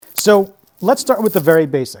So let's start with the very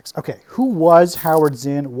basics. Okay, who was Howard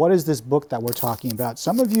Zinn? What is this book that we're talking about?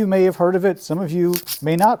 Some of you may have heard of it. Some of you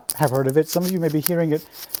may not have heard of it. Some of you may be hearing it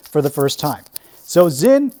for the first time. So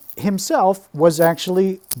Zinn himself was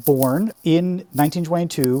actually born in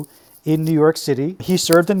 1922 in New York City. He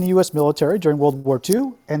served in the U.S. military during World War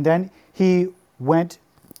II, and then he went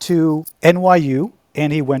to NYU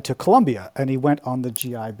and he went to Columbia and he went on the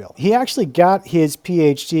GI Bill. He actually got his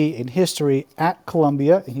PhD in history at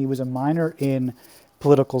Columbia, and he was a minor in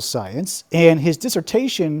political science. And his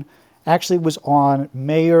dissertation actually was on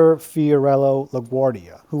Mayor Fiorello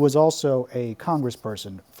LaGuardia, who was also a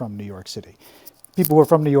congressperson from New York City. People who are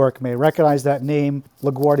from New York may recognize that name.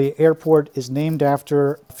 LaGuardia Airport is named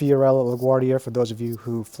after Fiorello LaGuardia, for those of you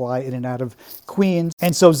who fly in and out of Queens.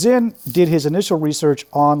 And so Zinn did his initial research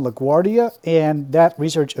on LaGuardia, and that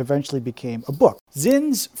research eventually became a book.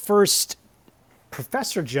 Zinn's first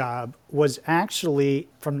professor job was actually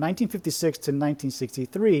from 1956 to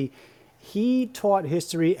 1963. He taught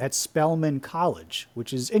history at Spelman College,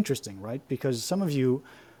 which is interesting, right? Because some of you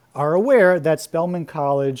are aware that Spelman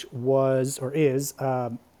College was or is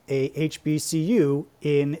a HBCU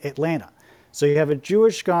in Atlanta. So you have a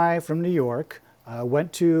Jewish guy from New York,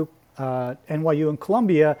 went to NYU and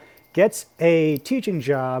Columbia, gets a teaching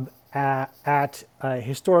job at a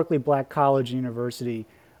historically black college university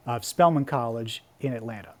of Spelman College in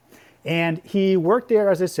Atlanta. And he worked there,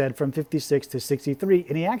 as I said, from 56 to 63,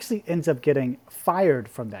 and he actually ends up getting fired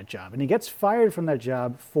from that job. And he gets fired from that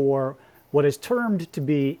job for what is termed to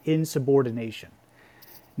be insubordination.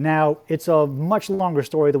 Now, it's a much longer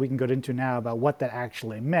story that we can go into now about what that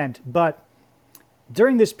actually meant, but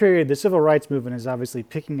during this period, the civil rights movement is obviously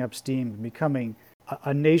picking up steam and becoming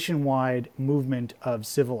a nationwide movement of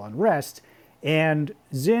civil unrest, and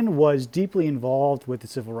Zinn was deeply involved with the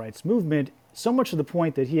civil rights movement, so much to the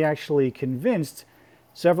point that he actually convinced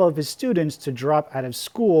several of his students to drop out of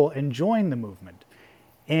school and join the movement.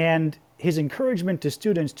 And his encouragement to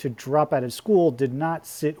students to drop out of school did not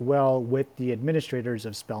sit well with the administrators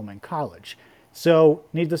of Spelman College. So,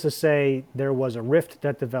 needless to say, there was a rift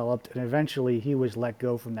that developed, and eventually he was let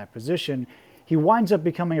go from that position. He winds up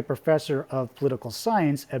becoming a professor of political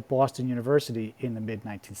science at Boston University in the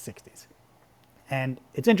mid-1960s. And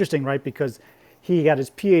it's interesting, right, because he got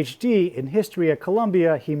his PhD in history at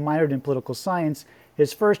Columbia. He minored in political science.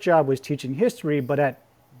 His first job was teaching history, but at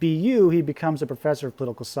BU, he becomes a professor of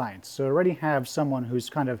political science. So already have someone who's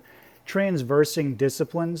kind of transversing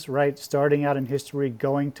disciplines, right? Starting out in history,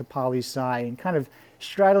 going to poli-sci, and kind of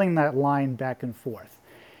straddling that line back and forth.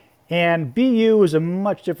 And BU is a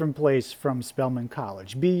much different place from Spelman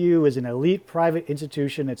College. BU is an elite private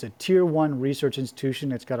institution. It's a tier 1 research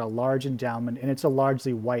institution. It's got a large endowment, and it's a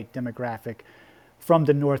largely white demographic from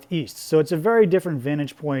the Northeast. So it's a very different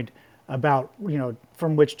vantage point about,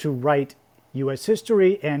 from which to write U.S.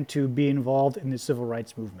 history and to be involved in the civil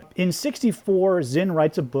rights movement. In '64, Zinn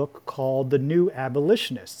writes a book called The New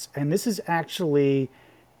Abolitionists, and this is actually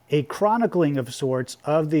a chronicling of sorts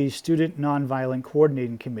of the Student Nonviolent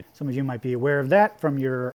Coordinating Committee. Some of you might be aware of that from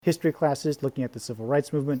your history classes looking at the civil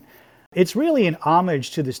rights movement. It's really an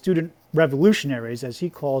homage to the student revolutionaries, as he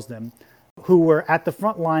calls them, who were at the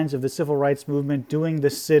front lines of the civil rights movement, doing the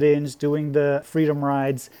sit-ins, doing the freedom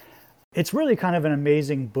rides. It's really kind of an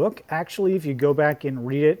amazing book. Actually, if you go back and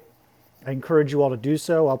read it, I encourage you all to do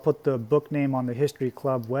so. I'll put the book name on the History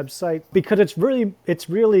Club website, because it's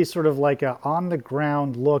really sort of like a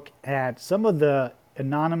on-the-ground look at some of the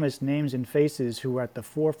anonymous names and faces who are at the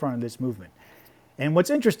forefront of this movement. And what's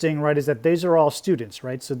interesting, right, is that these are all students,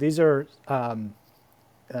 right? So these are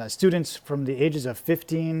students from the ages of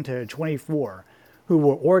 15 to 24 who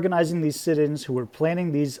were organizing these sit-ins, who were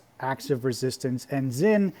planning these acts of resistance, and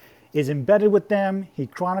Zinn is embedded with them. He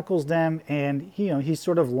chronicles them, and he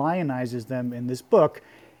sort of lionizes them in this book.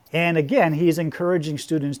 And again, he is encouraging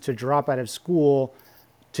students to drop out of school,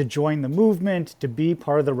 to join the movement, to be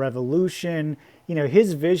part of the revolution.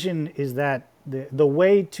 His vision is that the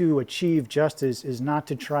way to achieve justice is not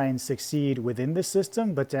to try and succeed within the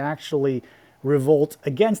system, but to actually revolt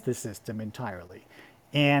against the system entirely.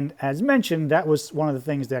 And as mentioned, that was one of the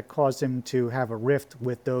things that caused him to have a rift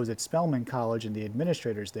with those at Spelman College and the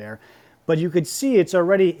administrators there. But you could see it's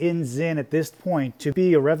already in Zinn at this point to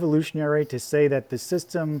be a revolutionary, to say that the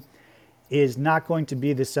system is not going to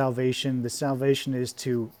be the salvation. The salvation is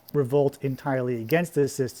to revolt entirely against the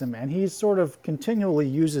system. And he sort of continually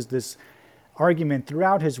uses this argument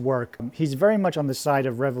throughout his work. He's very much on the side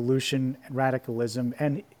of revolution and radicalism,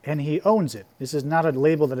 and he owns it. This is not a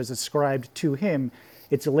label that is ascribed to him.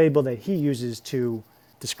 It's a label that he uses to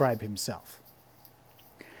describe himself.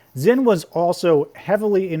 Zinn was also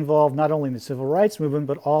heavily involved not only in the civil rights movement,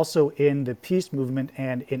 but also in the peace movement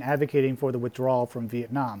and in advocating for the withdrawal from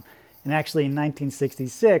Vietnam. And actually in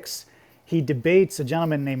 1966, he debates a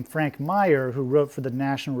gentleman named Frank Meyer, who wrote for the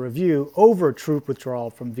National Review, over troop withdrawal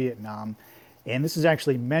from Vietnam. And this is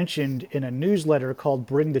actually mentioned in a newsletter called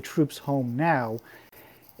Bring the Troops Home Now.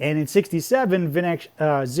 And in 67,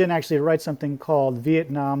 Zinn actually writes something called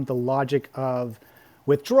Vietnam, the Logic of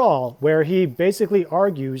Withdrawal, where he basically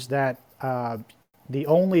argues that the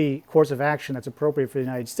only course of action that's appropriate for the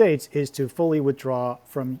United States is to fully withdraw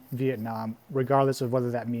from Vietnam, regardless of whether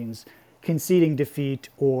that means conceding defeat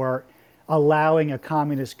or allowing a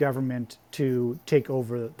communist government to take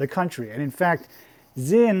over the country. And in fact,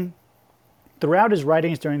 Zinn, throughout his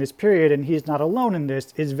writings during this period, and he's not alone in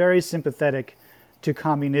this, is very sympathetic to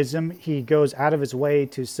communism. He goes out of his way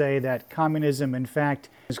to say that communism, in fact,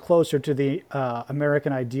 is closer to the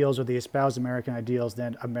American ideals or the espoused American ideals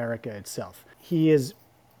than America itself. He is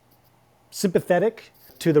sympathetic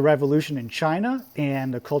to the revolution in China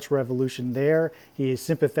and the Cultural Revolution there. He is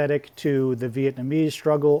sympathetic to the Vietnamese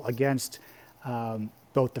struggle against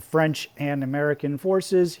both the French and American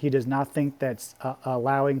forces. He does not think that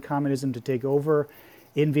allowing communism to take over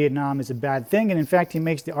in Vietnam is a bad thing. And in fact, he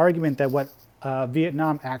makes the argument that what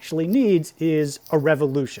Vietnam actually needs is a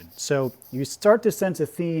revolution. So you start to sense a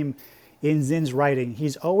theme in Zinn's writing.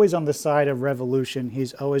 He's always on the side of revolution.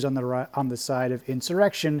 He's always on the side of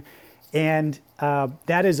insurrection. And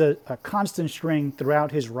that is a constant string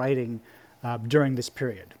throughout his writing during this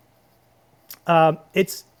period.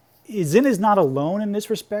 Zinn is not alone in this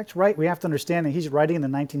respect, right? We have to understand that he's writing in the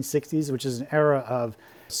 1960s, which is an era of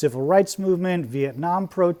civil rights movement, Vietnam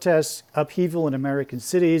protests, upheaval in American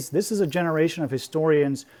cities. This is a generation of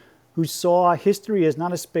historians who saw history as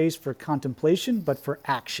not a space for contemplation, but for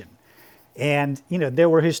action. And, there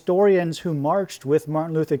were historians who marched with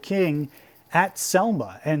Martin Luther King at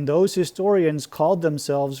Selma, and those historians called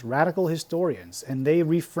themselves radical historians, and they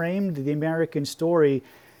reframed the American story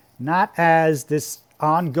not as this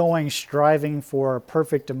ongoing striving for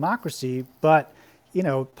perfect democracy, but,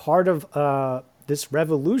 part of this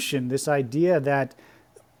revolution, this idea that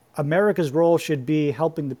America's role should be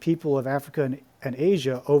helping the people of Africa and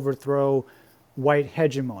Asia overthrow white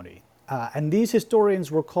hegemony. And these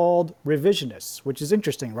historians were called revisionists, which is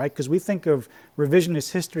interesting, right? Because we think of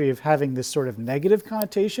revisionist history of having this sort of negative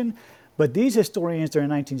connotation, but these historians during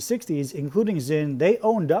the 1960s, including Zinn, they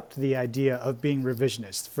owned up to the idea of being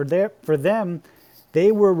revisionists. For them,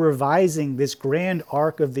 they were revising this grand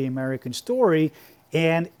arc of the American story.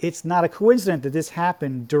 And it's not a coincidence that this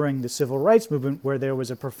happened during the civil rights movement, where there was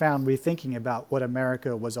a profound rethinking about what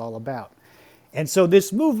America was all about. And so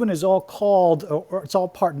this movement is all called, or it's all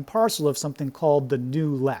part and parcel of something called the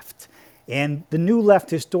New Left. And the New Left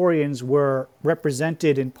historians were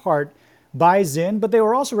represented in part by Zinn, but they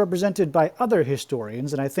were also represented by other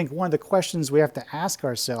historians. And I think one of the questions we have to ask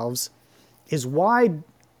ourselves is why,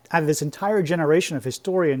 out of this entire generation of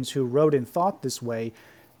historians who wrote and thought this way,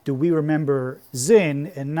 do we remember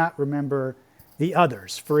Zinn and not remember the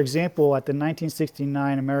others? For example, at the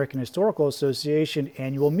 1969 American Historical Association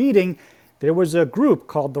annual meeting, there was a group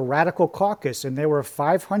called the Radical Caucus, and there were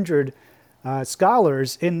 500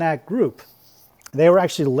 scholars in that group. They were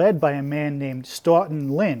actually led by a man named Stoughton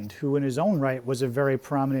Lynd, who in his own right was a very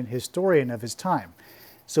prominent historian of his time.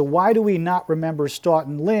 So why do we not remember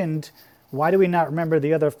Stoughton Lynd? Why do we not remember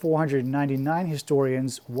the other 499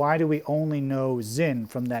 historians? Why do we only know Zinn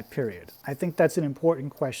from that period? I think that's an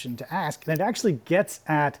important question to ask. And it actually gets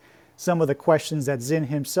at some of the questions that Zinn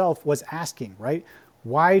himself was asking, right?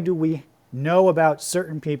 Why do we know about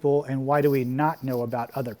certain people and why do we not know about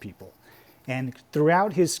other people? And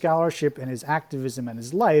throughout his scholarship and his activism and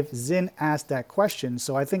his life, Zinn asked that question.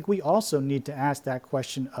 So I think we also need to ask that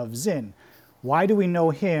question of Zinn. Why do we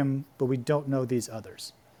know him, but we don't know these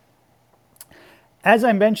others? As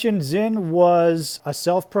I mentioned, Zinn was a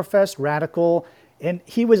self-professed radical, and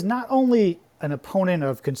he was not only an opponent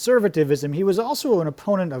of conservatism, he was also an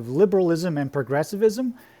opponent of liberalism and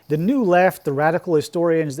progressivism. The New Left, the radical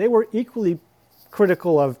historians, they were equally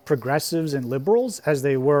critical of progressives and liberals as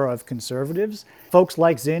they were of conservatives. Folks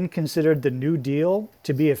like Zinn considered the New Deal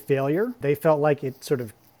to be a failure. They felt like it sort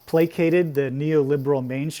of placated the neoliberal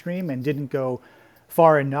mainstream and didn't go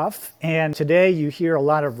far enough. And today you hear a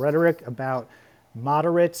lot of rhetoric about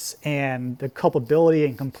moderates and the culpability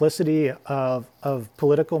and complicity of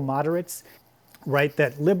political moderates, right?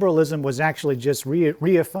 That liberalism was actually just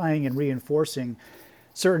reifying and reinforcing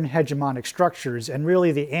certain hegemonic structures. And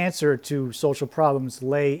really the answer to social problems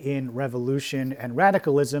lay in revolution and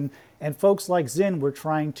radicalism. And folks like Zinn were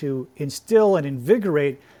trying to instill and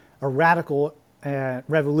invigorate a radical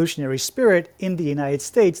revolutionary spirit in the United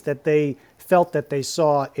States that they felt that they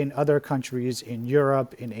saw in other countries in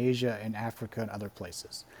Europe, in Asia, in Africa, and other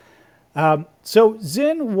places. So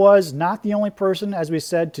Zinn was not the only person, as we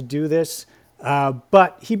said, to do this,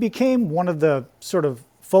 but he became one of the sort of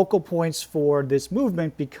focal points for this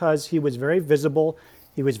movement because he was very visible,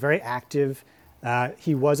 he was very active,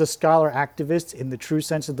 he was a scholar activist in the true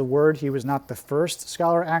sense of the word. He was not the first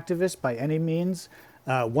scholar activist by any means.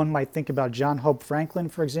 One might think about John Hope Franklin,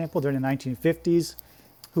 for example, during the 1950s,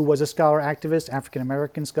 who was a scholar activist,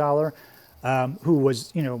 African-American scholar, who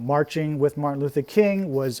was, marching with Martin Luther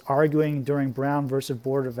King, was arguing during Brown versus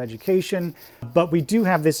Board of Education. But we do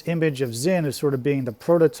have this image of Zinn as sort of being the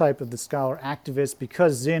prototype of the scholar activist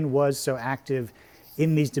because Zinn was so active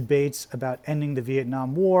in these debates about ending the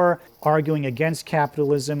Vietnam War, arguing against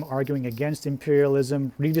capitalism, arguing against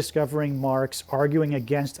imperialism, rediscovering Marx, arguing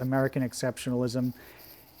against American exceptionalism.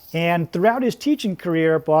 And throughout his teaching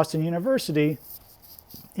career at Boston University,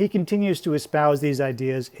 he continues to espouse these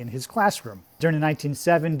ideas in his classroom. During the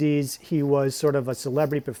 1970s, he was sort of a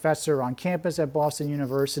celebrity professor on campus at Boston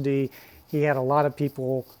University. He had a lot of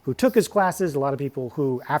people who took his classes, a lot of people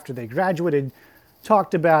who, after they graduated,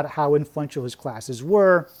 talked about how influential his classes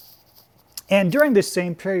were. And during this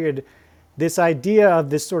same period, this idea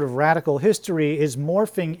of this sort of radical history is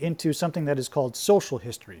morphing into something that is called social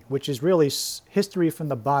history, which is really history from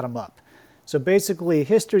the bottom up. So basically,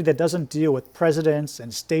 history that doesn't deal with presidents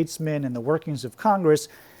and statesmen and the workings of Congress,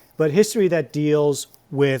 but history that deals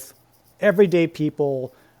with everyday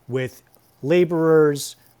people, with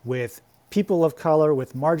laborers, with people of color,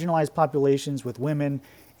 with marginalized populations, with women.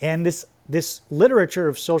 And this literature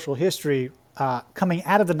of social history coming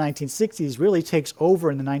out of the 1960s really takes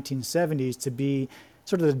over in the 1970s to be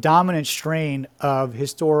sort of the dominant strain of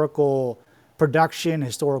historical production,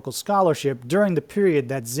 historical scholarship during the period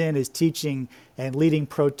that Zinn is teaching and leading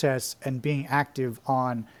protests and being active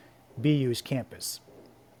on BU's campus.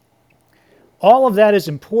 All of that is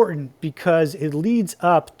important because it leads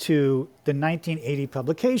up to the 1980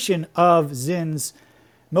 publication of Zinn's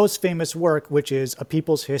most famous work, which is A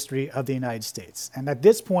People's History of the United States. And at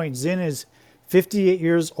this point, Zinn is 58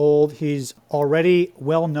 years old. He's already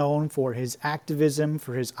well known for his activism,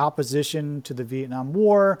 for his opposition to the Vietnam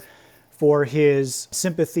War, for his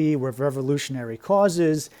sympathy with revolutionary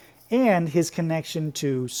causes, and his connection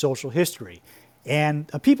to social history. And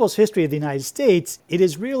A People's History of the United States, it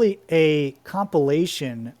is really a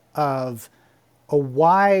compilation of a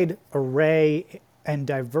wide array and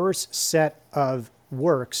diverse set of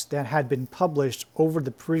works that had been published over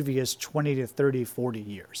the previous 20 to 30, 40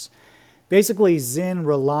 years. Basically, Zinn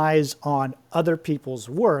relies on other people's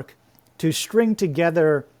work to string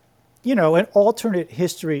together an alternate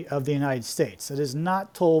history of the United States that is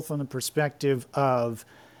not told from the perspective of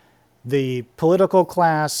the political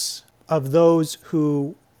class, of those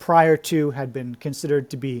who prior to had been considered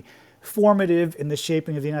to be formative in the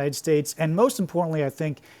shaping of the United States. And most importantly, I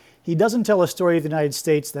think, he doesn't tell a story of the United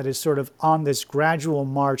States that is sort of on this gradual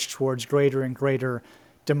march towards greater and greater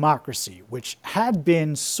democracy, which had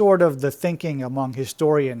been sort of the thinking among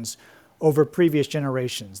historians over previous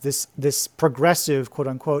generations, this progressive, quote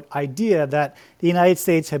unquote, idea that the United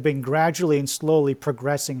States had been gradually and slowly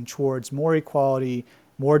progressing towards more equality,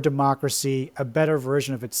 more democracy, a better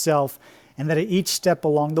version of itself, and that at each step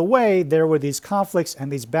along the way, there were these conflicts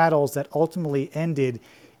and these battles that ultimately ended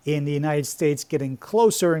in the United States getting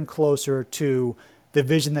closer and closer to the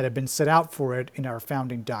vision that had been set out for it in our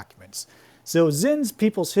founding documents. So Zinn's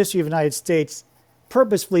People's History of the United States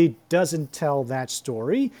purposefully doesn't tell that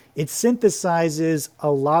story. It synthesizes a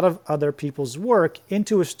lot of other people's work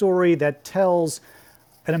into a story that tells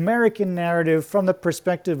an American narrative from the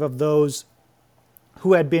perspective of those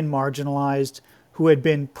who had been marginalized, who had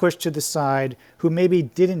been pushed to the side, who maybe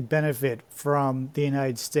didn't benefit from the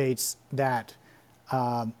United States that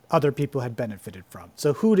other people had benefited from.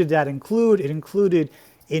 So who did that include? It included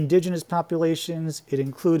indigenous populations, it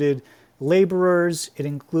included laborers, it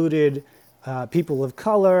included people of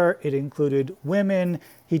color, it included women.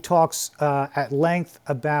 He talks at length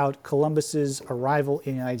about Columbus's arrival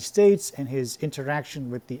in the United States and his interaction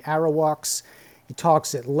with the Arawaks. He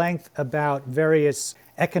talks at length about various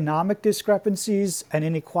economic discrepancies and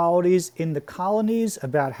inequalities in the colonies,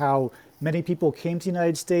 about how many people came to the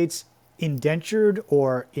United States indentured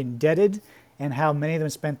or indebted, and how many of them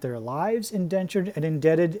spent their lives indentured and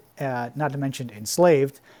indebted, not to mention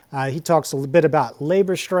enslaved. He talks a little bit about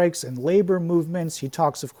labor strikes and labor movements. He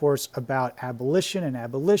talks, of course, about abolition and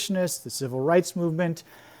abolitionists, the civil rights movement.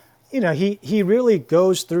 He really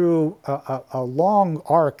goes through a long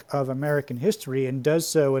arc of American history and does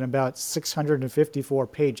so in about 654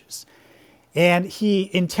 pages. And he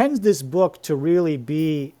intends this book to really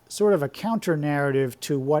be sort of a counter narrative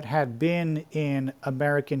to what had been in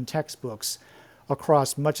American textbooks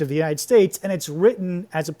across much of the United States. And it's written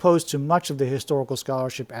as opposed to much of the historical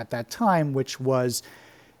scholarship at that time, which was,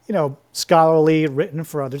 scholarly, written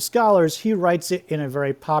for other scholars. He writes it in a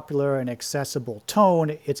very popular and accessible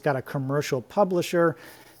tone. It's got a commercial publisher.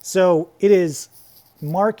 So it is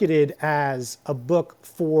marketed as a book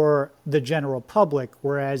for the general public,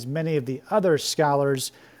 whereas many of the other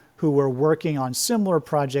scholars who were working on similar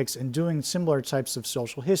projects and doing similar types of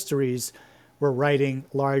social histories were writing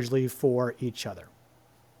largely for each other.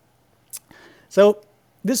 So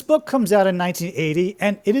this book comes out in 1980,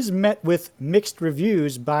 and it is met with mixed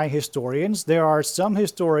reviews by historians. There are some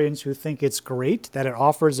historians who think it's great, that it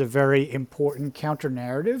offers a very important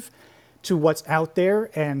counter-narrative to what's out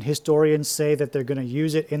there, and historians say that they're going to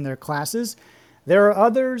use it in their classes. There are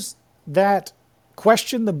others that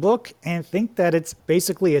question the book and think that it's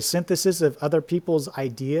basically a synthesis of other people's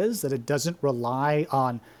ideas, that it doesn't rely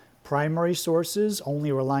on primary sources,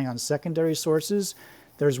 only relying on secondary sources.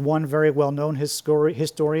 There's one very well-known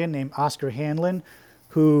historian named Oscar Handlin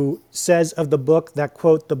who says of the book that,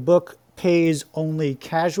 quote, "the book pays only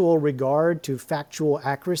casual regard to factual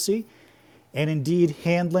accuracy." And indeed,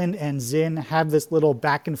 Handlin and Zinn have this little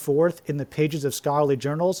back and forth in the pages of scholarly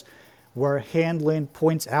journals where Handlin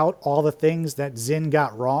points out all the things that Zinn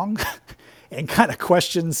got wrong and kind of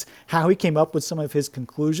questions how he came up with some of his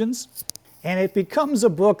conclusions. And it becomes a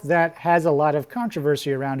book that has a lot of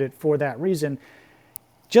controversy around it for that reason,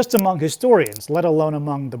 just among historians, let alone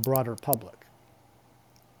among the broader public.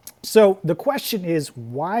 So the question is,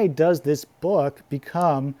 why does this book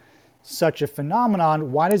become such a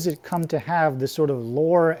phenomenon? Why does it come to have this sort of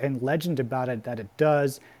lore and legend about it that it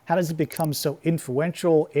does? How does it become so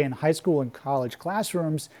influential in high school and college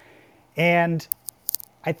classrooms? And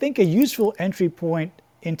I think a useful entry point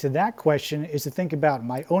into that question is to think about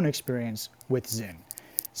my own experience with Zinn.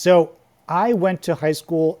 So I went to high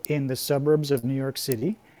school in the suburbs of New York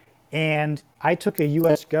City, and I took a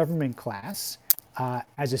U.S. government class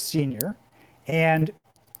as a senior. And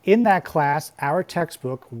in that class, our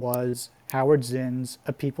textbook was Howard Zinn's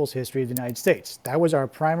A People's History of the United States. That was our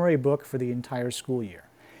primary book for the entire school year.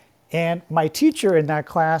 And my teacher in that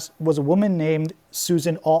class was a woman named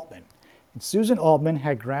Susan Altman. And Susan Altman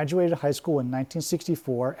had graduated high school in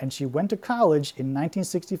 1964, and she went to college in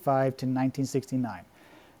 1965 to 1969.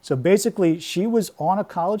 So basically, she was on a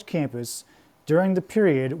college campus during the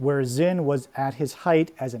period where Zinn was at his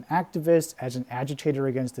height as an activist, as an agitator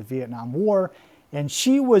against the Vietnam War, and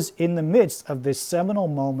she was in the midst of this seminal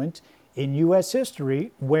moment in U.S.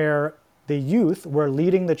 history where the youth were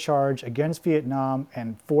leading the charge against Vietnam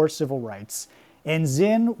and for civil rights. And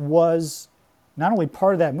Zinn was not only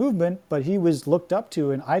part of that movement, but he was looked up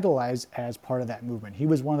to and idolized as part of that movement. He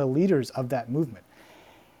was one of the leaders of that movement.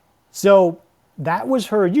 So that was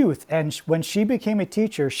her youth. And when she became a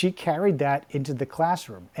teacher, she carried that into the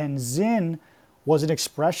classroom. And Zinn was an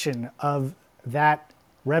expression of that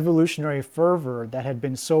revolutionary fervor that had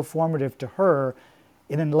been so formative to her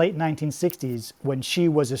in the late 1960s when she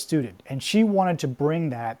was a student. And she wanted to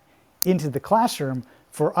bring that into the classroom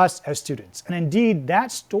for us as students. And indeed,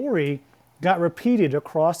 that story got repeated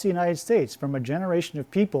across the United States from a generation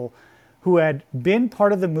of people who had been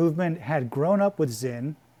part of the movement, had grown up with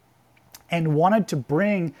Zinn, and wanted to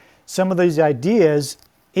bring some of these ideas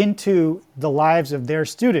into the lives of their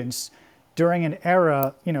students during an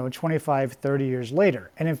era, 25, 30 years later.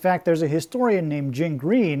 And in fact, there's a historian named Jim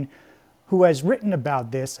Green who has written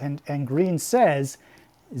about this, and Green says,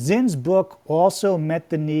 Zinn's book also met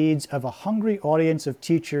the needs of a hungry audience of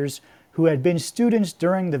teachers who had been students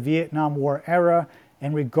during the Vietnam War era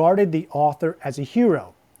and regarded the author as a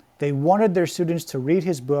hero. They wanted their students to read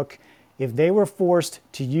his book if they were forced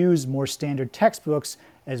to use more standard textbooks,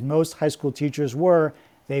 as most high school teachers were.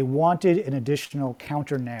 They wanted an additional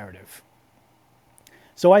counter-narrative.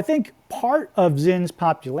 So I think part of Zinn's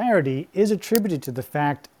popularity is attributed to the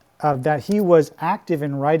fact that he was active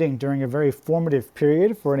in writing during a very formative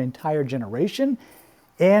period for an entire generation.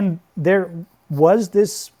 And there was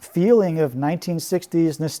this feeling of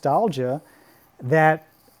 1960s nostalgia that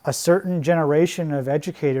a certain generation of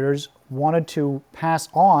educators wanted to pass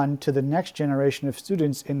on to the next generation of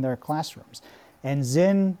students in their classrooms. And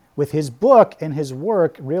Zinn, with his book and his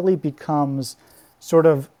work, really becomes sort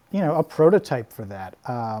of, a prototype for that.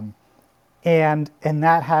 And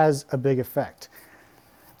that has a big effect.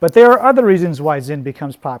 But there are other reasons why Zinn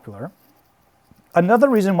becomes popular. Another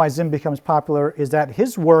reason why Zinn becomes popular is that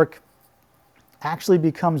his work actually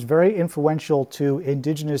becomes very influential to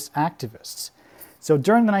indigenous activists. So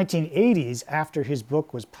during the 1980s, after his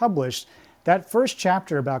book was published, That first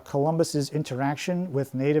chapter about Columbus's interaction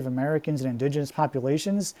with Native Americans and indigenous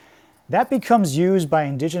populations, that becomes used by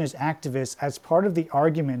indigenous activists as part of the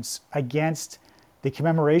arguments against the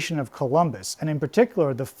commemoration of Columbus, and in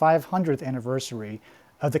particular the 500th anniversary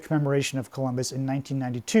of the commemoration of Columbus in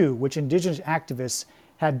 1992, which indigenous activists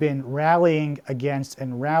had been rallying against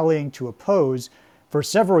and rallying to oppose for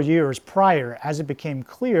several years prior, as it became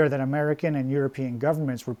clear that American and European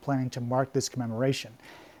governments were planning to mark this commemoration.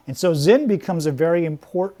 And so Zinn becomes a very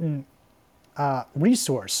important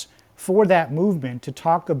resource for that movement to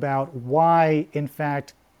talk about why, in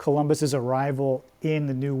fact, Columbus's arrival in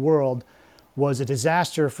the New World was a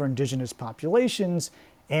disaster for indigenous populations,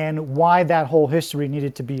 and why that whole history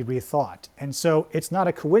needed to be rethought. And so it's not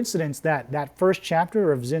a coincidence that that first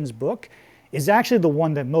chapter of Zinn's book is actually the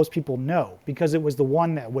one that most people know, because it was the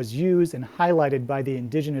one that was used and highlighted by the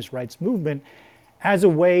indigenous rights movement as a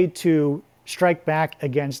way to strike back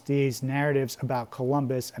against these narratives about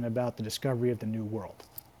Columbus and about the discovery of the New World.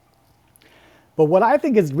 But what I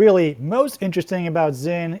think is really most interesting about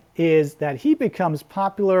Zinn is that he becomes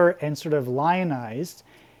popular and sort of lionized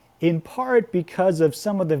in part because of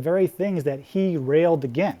some of the very things that he railed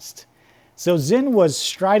against. So Zinn was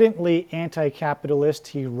stridently anti-capitalist.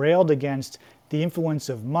 He railed against the influence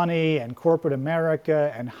of money and corporate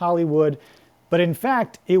America and Hollywood. But in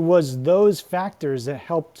fact, it was those factors that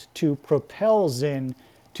helped to propel Zinn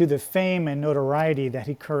to the fame and notoriety that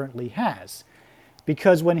he currently has.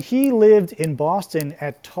 Because when he lived in Boston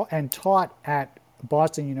and taught at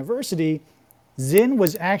Boston University, Zinn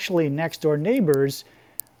was actually next door neighbors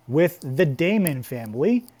with the Damon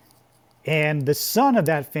family, and the son of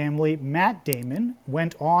that family, Matt Damon,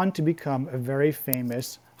 went on to become a very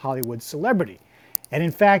famous Hollywood celebrity. And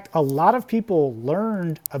in fact, a lot of people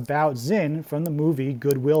learned about Zinn from the movie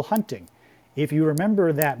Good Will Hunting. If you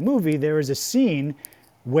remember that movie, there is a scene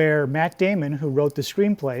where Matt Damon, who wrote the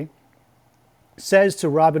screenplay, says to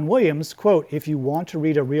Robin Williams, quote, "If you want to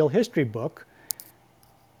read a real history book,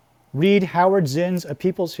 read Howard Zinn's A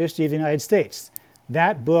People's History of the United States.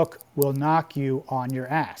 That book will knock you on your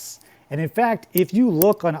ass." And in fact, if you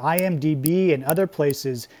look on IMDb and other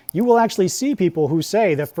places, you will actually see people who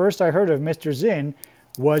say, the first I heard of Mr. Zinn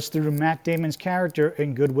was through Matt Damon's character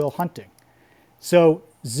in Good Will Hunting. So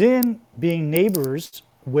Zinn, being neighbors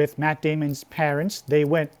with Matt Damon's parents, they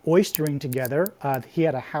went oystering together. He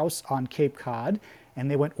had a house on Cape Cod,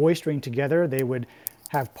 and they went oystering together. They would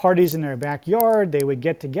have parties in their backyard. They would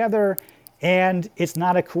get together. And it's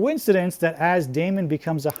not a coincidence that as Damon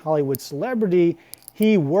becomes a Hollywood celebrity,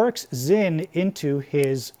 he works Zinn into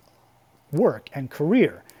his work and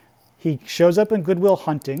career. He shows up in Good Will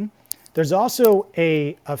Hunting. There's also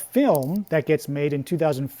a film that gets made in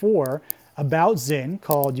 2004 about Zinn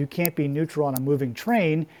called You Can't Be Neutral on a Moving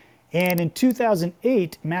Train. And in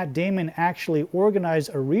 2008, Matt Damon actually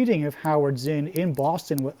organized a reading of Howard Zinn in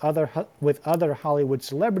Boston with other Hollywood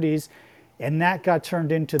celebrities, and that got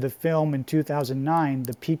turned into the film in 2009,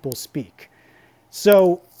 The People Speak.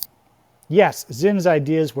 So yes, Zinn's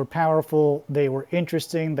ideas were powerful, they were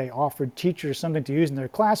interesting, they offered teachers something to use in their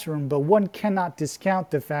classroom, but one cannot discount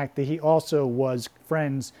the fact that he also was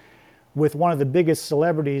friends with one of the biggest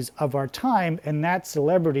celebrities of our time, and that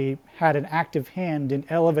celebrity had an active hand in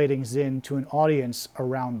elevating Zinn to an audience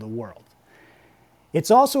around the world.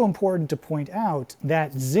 It's also important to point out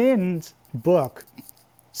that Zinn's book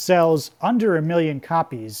sells under 1 million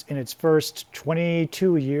copies in its first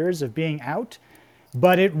 22 years of being out,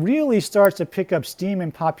 but it really starts to pick up steam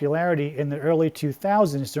and popularity in the early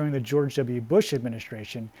 2000s during the George W. Bush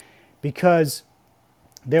administration, because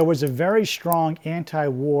there was a very strong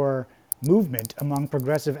anti-war movement among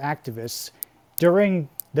progressive activists during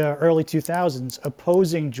the early 2000s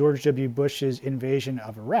opposing George W. Bush's invasion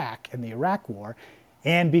of Iraq and the Iraq War.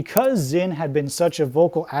 And because Zinn had been such a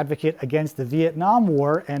vocal advocate against the Vietnam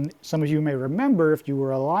War, and some of you may remember if you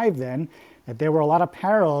were alive then, that there were a lot of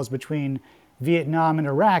parallels between Vietnam and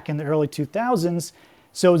Iraq in the early 2000s.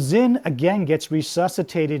 So Zinn again gets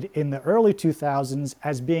resuscitated in the early 2000s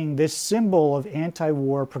as being this symbol of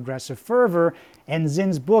anti-war progressive fervor, and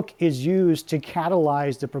Zinn's book is used to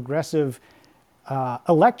catalyze the progressive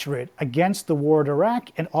electorate against the war in Iraq,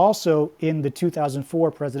 and also in the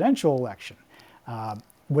 2004 presidential election,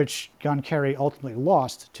 which John Kerry ultimately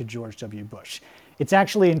lost to George W. Bush. It's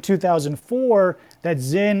actually in 2004 that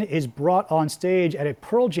Zinn is brought on stage at a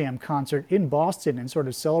Pearl Jam concert in Boston and sort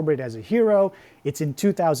of celebrated as a hero. It's in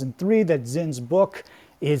 2003 that Zinn's book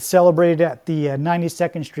is celebrated at the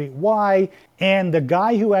 92nd Street Y, and the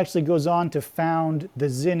guy who actually goes on to found the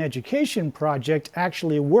Zinn Education Project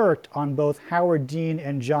actually worked on both Howard Dean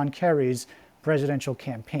and John Kerry's presidential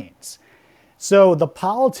campaigns. So the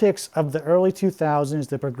politics of the early 2000s,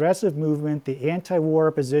 the progressive movement, the anti-war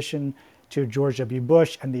opposition to George W.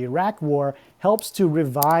 Bush, and the Iraq War helps to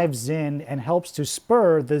revive Zinn and helps to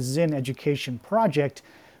spur the Zinn Education Project,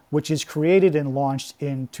 which is created and launched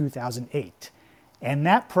in 2008. And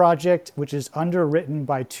that project, which is underwritten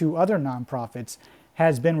by two other nonprofits,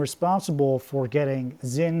 has been responsible for getting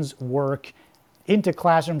Zinn's work into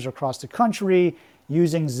classrooms across the country,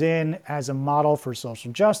 using Zinn as a model for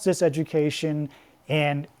social justice education,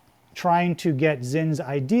 and trying to get Zinn's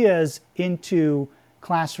ideas into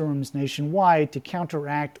classrooms nationwide to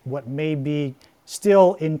counteract what may be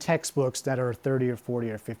still in textbooks that are 30 or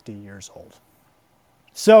 40 or 50 years old.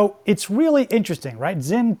 So it's really interesting, right?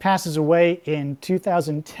 Zinn passes away in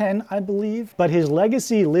 2010, I believe, but his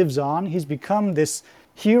legacy lives on. He's become this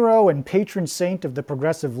hero and patron saint of the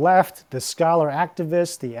progressive left, the scholar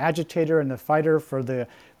activist, the agitator and the fighter for the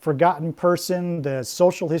forgotten person, the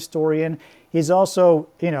social historian. He's also,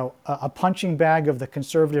 a punching bag of the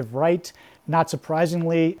conservative right. Not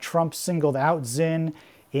surprisingly, Trump singled out Zinn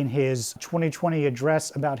in his 2020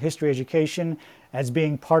 address about history education as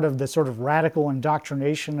being part of the sort of radical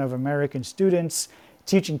indoctrination of American students,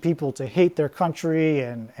 teaching people to hate their country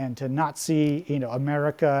and to not see,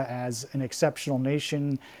 America as an exceptional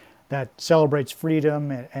nation that celebrates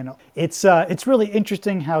freedom. And it's really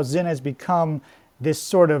interesting how Zinn has become this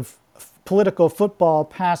sort of political football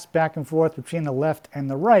passed back and forth between the left and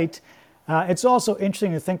the right. It's also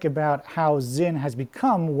interesting to think about how Zinn has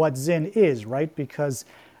become what Zinn is, right? Because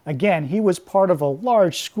again, he was part of a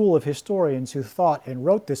large school of historians who thought and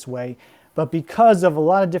wrote this way, but because of a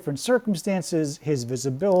lot of different circumstances, his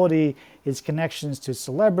visibility, his connections to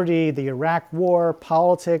celebrity, the Iraq War,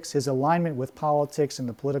 politics, his alignment with politics and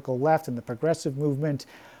the political left and the progressive movement,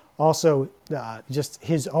 also just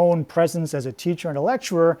his own presence as a teacher and a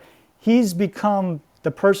lecturer, he's become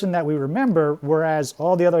the person that we remember, whereas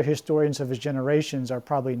all the other historians of his generations are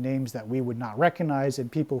probably names that we would not recognize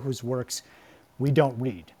and people whose works we don't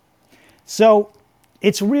read. So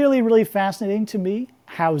it's really, really fascinating to me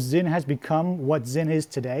how Zinn has become what Zinn is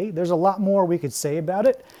today. There's a lot more we could say about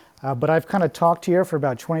it, but I've kind of talked here for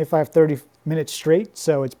about 25, 30 minutes straight,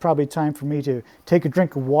 so it's probably time for me to take a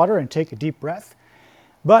drink of water and take a deep breath.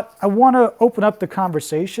 But I want to open up the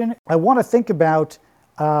conversation. I want to think about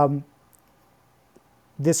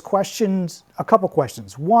this questions, a couple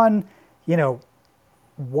questions. One,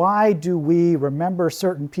 why do we remember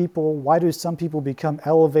certain people? Why do some people become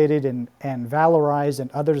elevated and valorized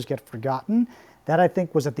and others get forgotten? That, I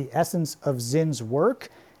think, was at the essence of Zinn's work.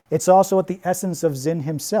 It's also at the essence of Zinn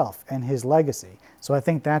himself and his legacy. So I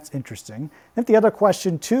think that's interesting. I think the other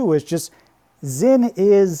question, too, is just Zinn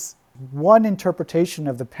is one interpretation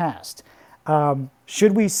of the past.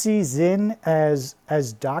 Should we see Zinn as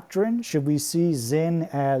doctrine? Should we see Zinn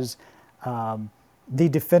as the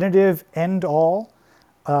definitive end-all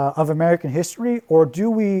of American history, or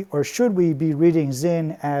should we be reading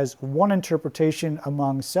Zinn as one interpretation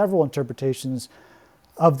among several interpretations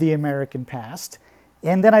of the American past?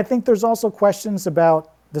 And then I think there's also questions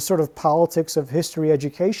about the sort of politics of history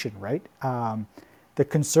education, right? The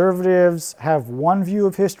conservatives have one view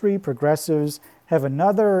of history, progressives have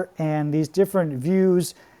another, and these different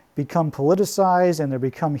views become politicized and there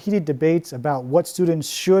become heated debates about what students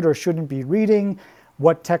should or shouldn't be reading,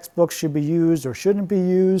 what textbooks should be used or shouldn't be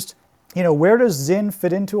used. Where does Zinn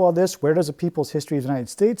fit into all this? Where does A People's History of the United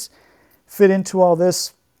States fit into all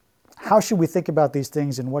this? How should we think about these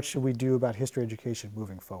things and what should we do about history education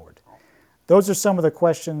moving forward? Those are some of the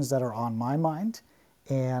questions that are on my mind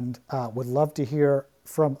and would love to hear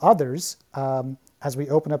from others as we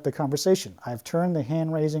open up the conversation. I've turned the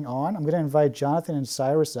hand raising on. I'm going to invite Jonathan and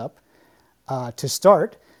Cyrus up to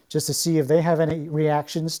start, just to see if they have any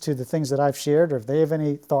reactions to the things that I've shared or if they have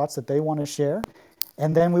any thoughts that they want to share.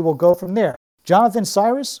 And then we will go from there. Jonathan,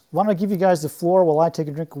 Cyrus, why don't I give you guys the floor while I take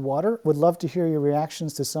a drink of water? Would love to hear your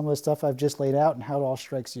reactions to some of the stuff I've just laid out and how it all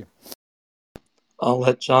strikes you. I'll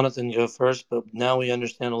let Jonathan go first, but now we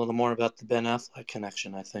understand a little more about the Ben Affleck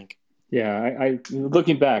connection, I think. Yeah, I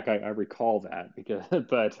looking back, I recall that because,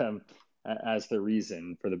 but as the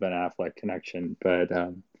reason for the Ben Affleck connection. But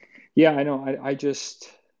yeah, I know. I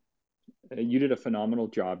just you did a phenomenal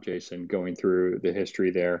job, Jason, going through the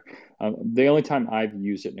history there. The only time I've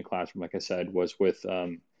used it in a classroom, like I said, was with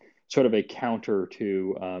sort of a counter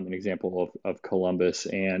to an example of Columbus.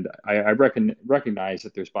 And I recognize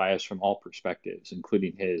that there's bias from all perspectives,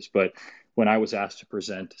 including his. But when I was asked to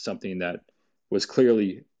present something that was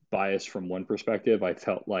clearly biased from one perspective, I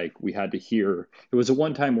felt like we had to hear. It was a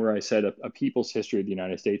one time where I said a people's history of the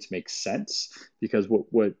United States makes sense because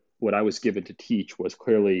what I was given to teach was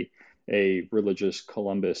clearly a religious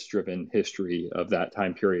Columbus-driven history of that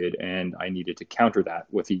time period, and I needed to counter that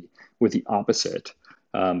with the opposite.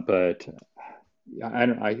 But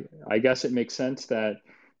I guess it makes sense that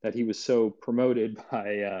he was so promoted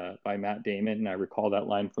by Matt Damon, and I recall that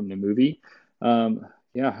line from the movie.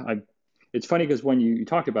 Yeah, it's funny because when you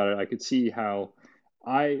talked about it, I could see how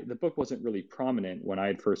the book wasn't really prominent when I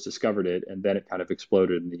had first discovered it, and then it kind of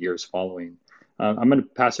exploded in the years following. I'm going to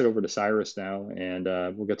pass it over to Cyrus now, and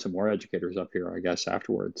we'll get some more educators up here, I guess,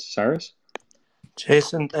 afterwards. Cyrus?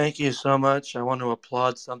 Jason, thank you so much. I want to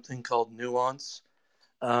applaud something called nuance.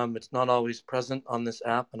 It's not always present on this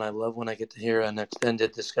app, and I love when I get to hear an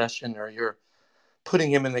extended discussion or you're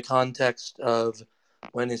putting him in the context of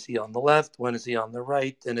when is he on the left, when is he on the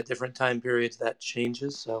right, and at different time periods that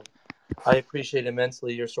changes. So I appreciate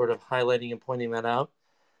immensely your sort of highlighting and pointing that out.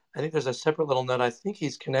 I think there's a separate little note. I think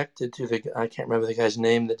he's connected to I can't remember the guy's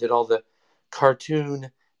name that did all the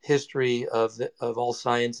cartoon history of all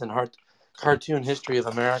science and cartoon history of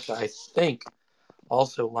America. I think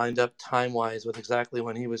also lined up time wise with exactly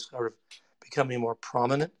when he was sort of becoming more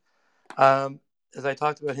prominent. As I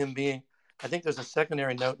talked about him being, I think there's a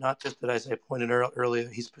secondary note, not just that as I pointed earlier,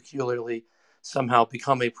 he's peculiarly somehow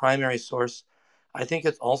become a primary source. I think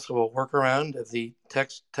it's also a workaround of the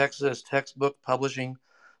Texas textbook publishing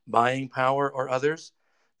buying power or others,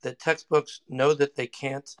 that textbooks know that they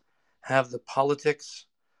can't have the politics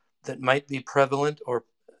that might be prevalent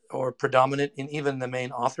or predominant in even the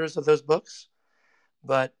main authors of those books,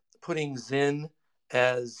 but putting Zinn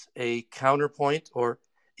as a counterpoint or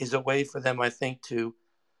is a way for them, I think, to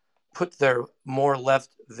put their more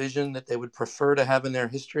left vision that they would prefer to have in their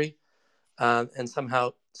history, and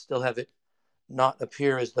somehow still have it not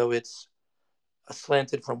appear as though it's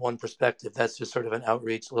slanted from one perspective. That's just sort of an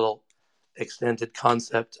outreach, little extended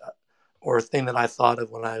concept or a thing that I thought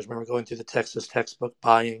of when I remember going through the Texas textbook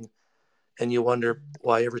buying, and you wonder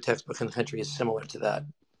why every textbook in the country is similar to that.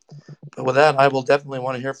 But with that, I will definitely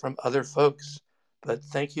want to hear from other folks. But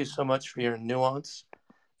thank you so much for your nuance.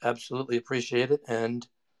 Absolutely appreciate it. And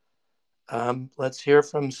let's hear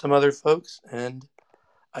from some other folks. And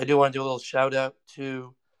I do want to do a little shout out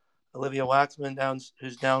to Olivia Waxman,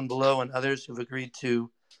 who's down below, and others who've agreed to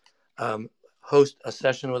host a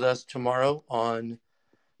session with us tomorrow on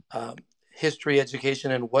history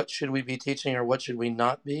education and what should we be teaching or what should we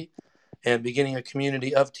not be, and beginning a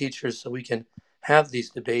community of teachers so we can have these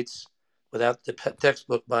debates without the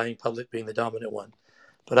textbook buying public being the dominant one.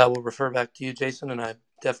 But I will refer back to you, Jason, and I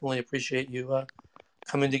definitely appreciate you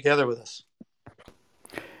coming together with us.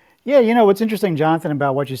 Yeah, you know, what's interesting, Jonathan,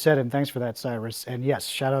 about what you said, and thanks for that, Cyrus. And yes,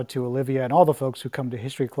 shout out to Olivia and all the folks who come to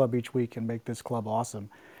History Club each week and make this club awesome.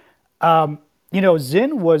 You know,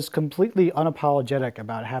 Zinn was completely unapologetic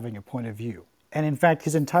about having a point of view. And in fact,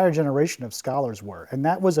 his entire generation of scholars were. And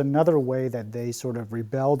that was another way that they sort of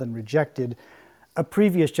rebelled and rejected a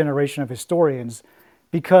previous generation of historians,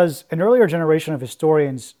 because an earlier generation of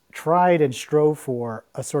historians tried and strove for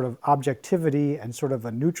a sort of objectivity and sort of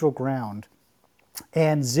a neutral ground.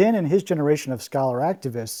 And Zinn and his generation of scholar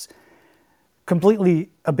activists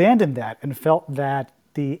completely abandoned that and felt that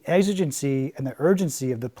the exigency and the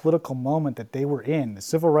urgency of the political moment that they were in, the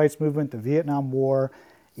civil rights movement, the Vietnam War,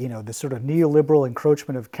 you know, the sort of neoliberal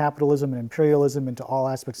encroachment of capitalism and imperialism into all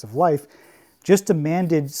aspects of life, just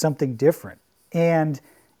demanded something different. And,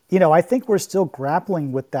 you know, I think we're still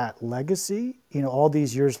grappling with that legacy, you know, all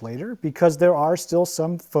these years later, because there are still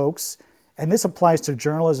some folks, and this applies to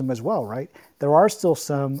journalism as well, right? There are still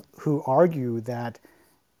some who argue that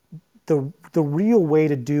the real way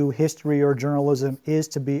to do history or journalism is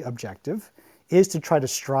to be objective, is to try to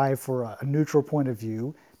strive for a neutral point of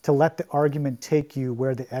view, to let the argument take you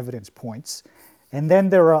where the evidence points. And then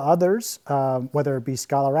there are others, whether it be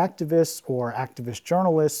scholar activists or activist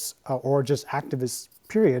journalists or just activists,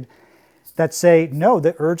 period, that say, no,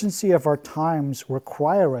 the urgency of our times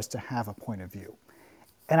require us to have a point of view.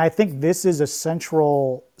 And I think this is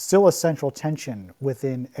still a central tension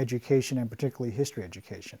within education, and particularly history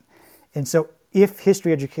education. And so if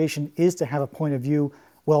history education is to have a point of view,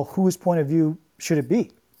 well, whose point of view should it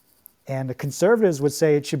be? And the conservatives would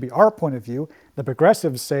say it should be our point of view. The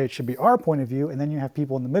progressives say it should be our point of view. And then you have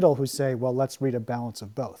people in the middle who say, well, let's read a balance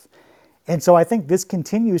of both. And so I think this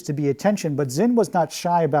continues to be a tension, but Zinn was not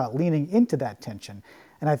shy about leaning into that tension.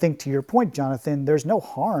 And I think to your point, Jonathan, there's no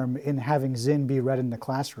harm in having Zinn be read in the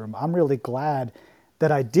classroom. I'm really glad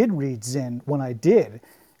that I did read Zinn when I did,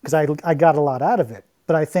 because I got a lot out of it.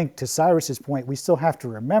 But I think to Cyrus's point, we still have to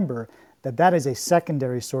remember that that is a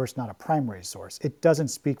secondary source, not a primary source. It doesn't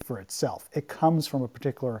speak for itself. It comes from a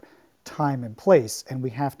particular time and place, and we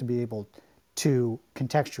have to be able to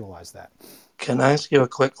contextualize that. Can I ask you a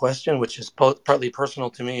quick question, which is partly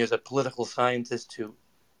personal to me as a political scientist who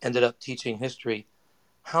ended up teaching history?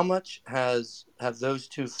 How much have those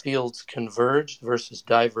two fields converged versus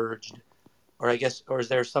diverged? Or I guess, or is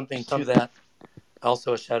there something to that?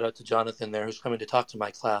 Also, a shout out to Jonathan there, who's coming to talk to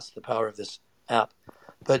my class, the power of this app.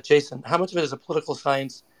 But Jason, how much of it as a political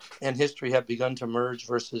science and history have begun to merge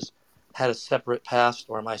versus had a separate past,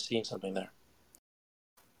 or am I seeing something there?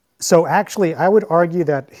 So actually, I would argue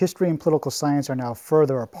that history and political science are now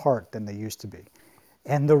further apart than they used to be.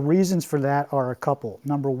 And the reasons for that are a couple.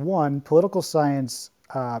 Number one, political science,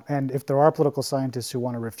 and if there are political scientists who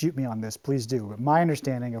want to refute me on this, please do. But my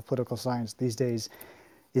understanding of political science these days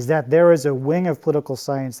is that there is a wing of political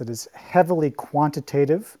science that is heavily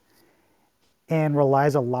quantitative and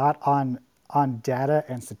relies a lot on data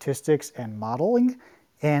and statistics and modeling.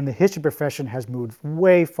 And the history profession has moved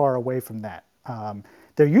way far away from that.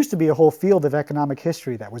 There used to be a whole field of economic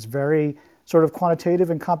history that was very sort of quantitative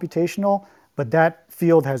and computational, but that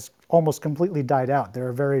field has almost completely died out. There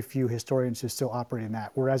are very few historians who still operate in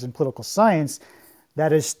that. Whereas in political science,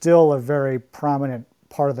 that is still a very prominent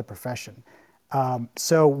part of the profession.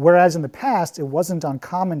 So whereas in the past, it wasn't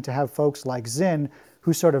uncommon to have folks like Zinn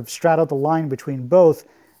who sort of straddled the line between both,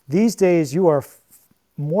 these days you are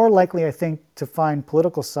more likely, I think, to find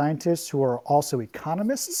political scientists who are also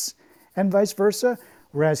economists and vice versa,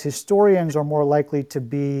 whereas historians are more likely to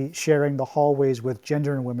be sharing the hallways with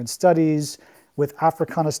gender and women's studies, with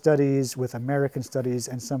Africana studies, with American studies,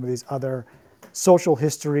 and some of these other social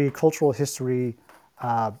history, cultural history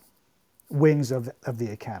wings of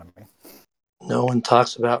the academy. No one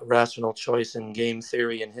talks about rational choice in game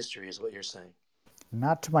theory and history, is what you're saying.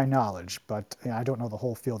 Not to my knowledge, but I don't know the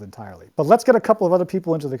whole field entirely. But let's get a couple of other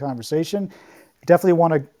people into the conversation. Definitely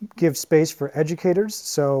want to give space for educators.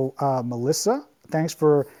 So Melissa, thanks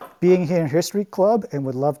for being here in History Club, and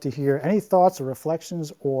would love to hear any thoughts or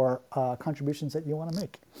reflections or contributions that you want to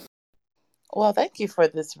make. Well, thank you for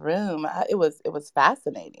this room. It was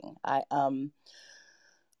fascinating. I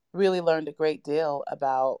really learned a great deal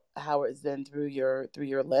about Howard Zinn through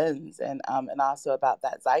your lens, and also about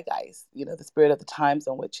that zeitgeist. The spirit of the times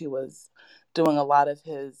in which he was doing a lot of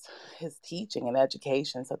his teaching and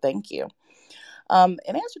education. So thank you. In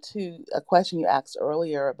answer to a question you asked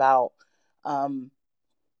earlier um,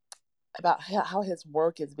 about how his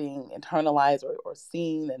work is being internalized or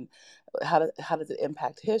seen, and how does it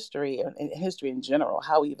impact history and history in general,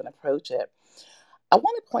 how we even approach it. I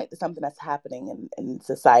want to point to something that's happening in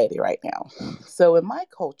society right now. So in my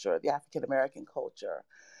culture, the African American culture,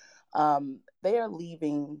 they are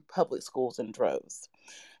leaving public schools in droves.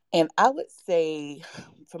 And I would say,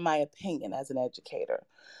 from my opinion as an educator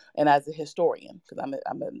and as a historian, because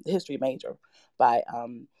I'm a history major by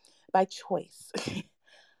choice,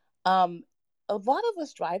 um, a lot of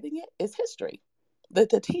what's driving it is history,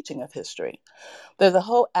 the teaching of history. There's a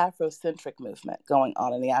whole Afrocentric movement going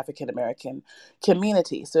on in the African American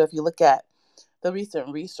community. So if you look at the recent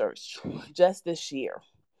research just this year,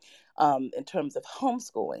 in terms of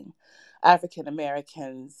homeschooling, African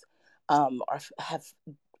Americans have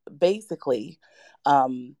basically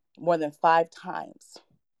more than 5 times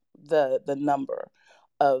the number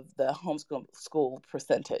of the homeschool school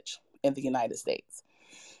percentage in the United States.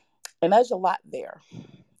 And there's a lot there.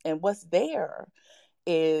 And what's there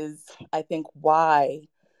is, I think, why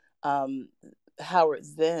um, Howard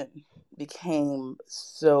Zinn became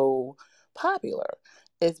so popular,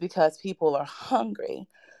 is because people are hungry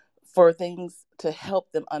for things to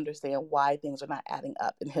help them understand why things are not adding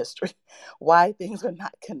up in history, why things are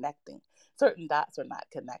not connecting. Certain dots are not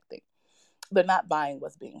connecting. They're not buying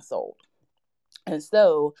what's being sold. And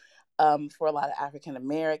so, for a lot of African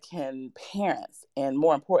American parents, and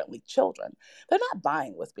more importantly, children, they're not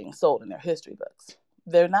buying what's being sold in their history books.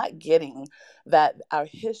 They're not getting that our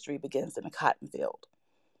history begins in a cotton field.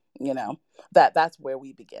 You know that's where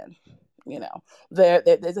we begin. There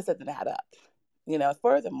just doesn't add up.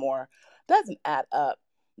 Furthermore, it doesn't add up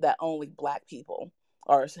that only Black people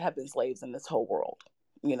are have been slaves in this whole world.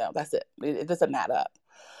 That's it. It doesn't add up.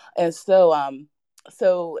 And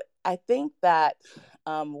so I think that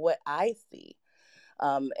what I see,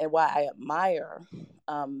 and why I admire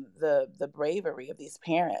the bravery of these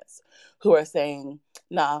parents who are saying,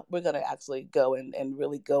 "Nah, we're going to actually go and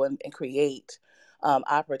really go and create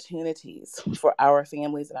opportunities for our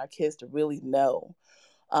families and our kids to really know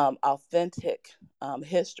authentic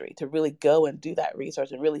history, to really go and do that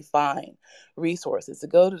research and really find resources, to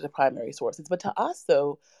go to the primary sources, but to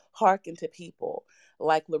also hearken to people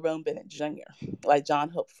like Lerone Bennett Jr., like John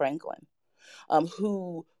Hope Franklin,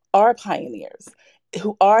 who are pioneers,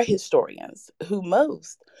 who are historians, who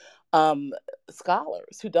most um,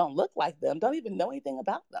 scholars who don't look like them don't even know anything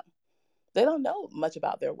about them. They don't know much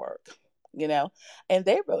about their work, you know, and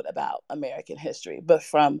they wrote about American history, but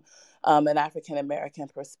from an African American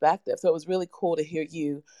perspective. So it was really cool to hear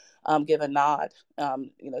you give a nod,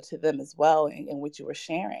 to them as well in what you were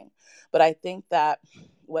sharing. But I think that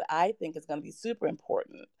what I think is going to be super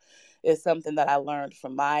important is something that I learned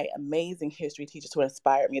from my amazing history teachers who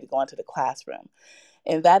inspired me to go into the classroom.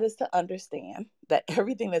 And that is to understand that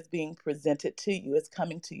everything that's being presented to you is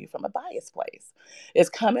coming to you from a biased place. It's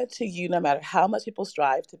coming to you no matter how much people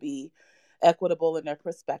strive to be equitable in their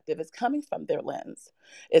perspective. It's coming from their lens,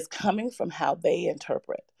 it's coming from how they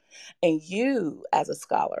interpret. And you, as a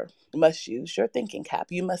scholar, must use your thinking cap.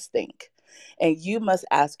 You must think. And you must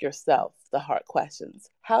ask yourself the hard questions.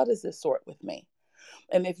 How does this sort with me?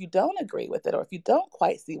 And if you don't agree with it, or if you don't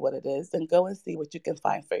quite see what it is, then go and see what you can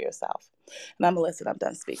find for yourself. And I'm Melissa, and I'm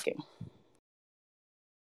done speaking.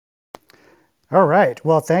 All right.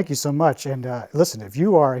 Well, thank you so much. And listen, if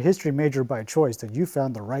you are a history major by choice, then you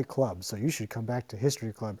found the right club. So you should come back to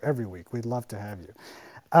History Club every week. We'd love to have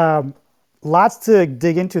you. Lots to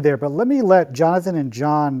dig into there, but let me let Jonathan and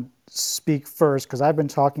John speak first because I've been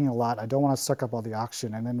talking a lot. I don't want to suck up all the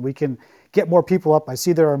oxygen, and then we can get more people up. I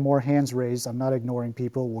see there are more hands raised. I'm not ignoring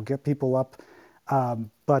people. We'll get people up,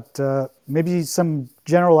 but maybe some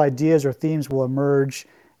general ideas or themes will emerge,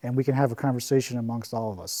 and we can have a conversation amongst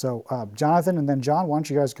all of us. So, Jonathan and then John, why don't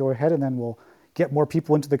you guys go ahead, and then we'll get more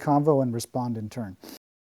people into the convo and respond in turn.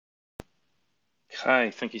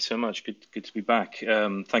 Hi, thank you so much. Good to be back.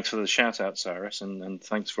 Thanks for the shout out, Cyrus, and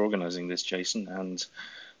thanks for organizing this, Jason, and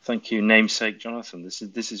thank you, namesake Jonathan.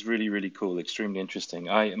 This is really really cool, extremely interesting.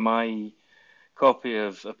 My copy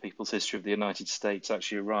of A People's History of the United States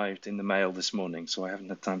actually arrived in the mail this morning, so I haven't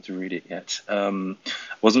had time to read it yet.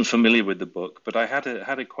 Wasn't familiar with the book, but I had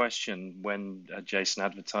a question when Jason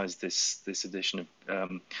advertised this edition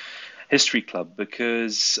of History Club,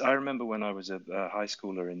 because I remember when I was a high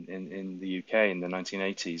schooler in the UK in the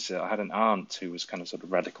 1980s, I had an aunt who was kind of sort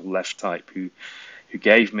of radical left type who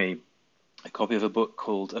gave me a copy of a book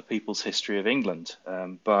called A People's History of England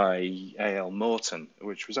by A.L. Morton,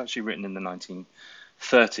 which was actually written in the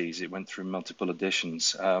 1930s. It went through multiple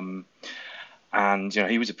editions. And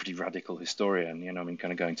he was a pretty radical historian. I mean,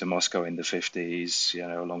 kind of going to Moscow in the 50s.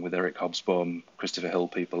 Along with Eric Hobsbawm, Christopher Hill,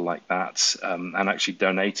 people like that, and actually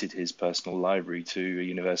donated his personal library to a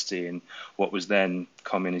university in what was then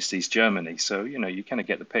communist East Germany. So you kind of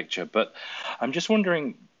get the picture. But I'm just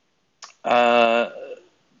wondering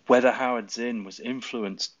whether Howard Zinn was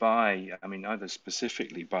influenced by, I mean, either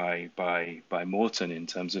specifically by Morton in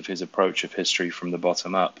terms of his approach of history from the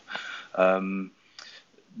bottom up.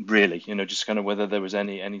 Really, just kind of whether there was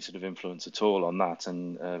any sort of influence at all on that,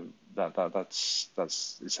 and that's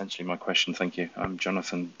essentially my question. Thank you. I'm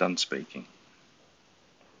Jonathan Dunn speaking.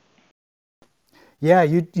 Yeah,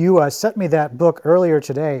 you sent me that book earlier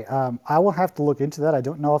today. I will have to look into that. I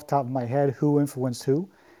don't know off the top of my head who influenced who.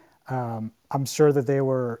 I'm sure that they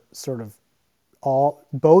were sort of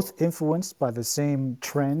both influenced by the same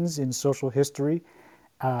trends in social history,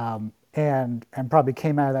 and probably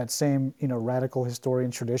came out of that same radical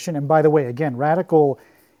historian tradition. And by the way, again, radical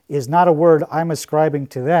is not a word I'm ascribing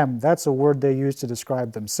to them. That's a word they use to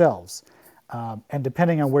describe themselves. And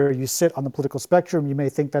depending on where you sit on the political spectrum, you may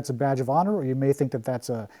think that's a badge of honor, or you may think that that's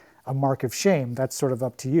a mark of shame. That's sort of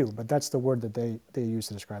up to you. But that's the word that they use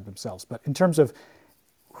to describe themselves. But in terms of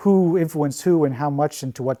who influenced who and how much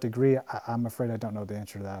and to what degree, I'm afraid I don't know the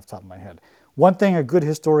answer to that off the top of my head. One thing a good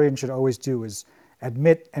historian should always do is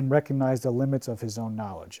admit and recognize the limits of his own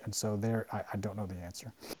knowledge. And so there, I don't know the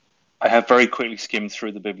answer. I have very quickly skimmed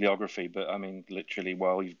through the bibliography, but I mean, literally,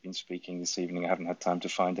 while you've been speaking this evening, I haven't had time to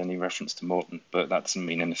find any reference to Morton, but that doesn't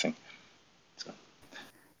mean anything. So.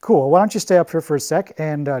 Cool. Why don't you stay up here for a sec?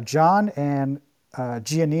 And John and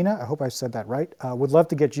Giannina, I hope I said that right, would love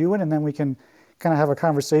to get you in, and then we can kind of have a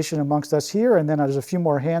conversation amongst us here. And then there's a few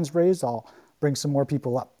more hands raised. I'll bring some more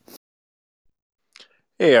people up.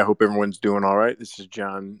 Hey, I hope everyone's doing all right. This is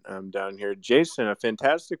John down here. Jason, a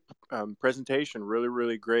fantastic presentation. Really,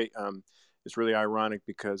 really great. It's really ironic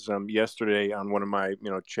because yesterday on one of my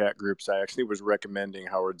chat groups, I actually was recommending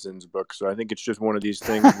Howard Zinn's book. So I think it's just one of these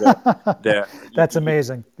things that That's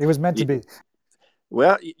amazing. It was meant to be.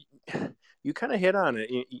 Well, you kind of hit on it.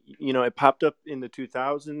 It popped up in the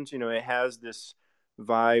 2000s. It has this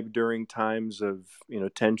vibe during times of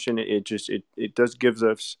tension. It does gives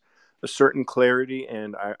us a certain clarity,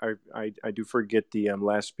 and I do forget the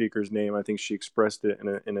last speaker's name. I think she expressed it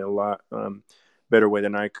in a lot better way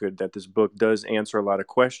than I could. That this book does answer a lot of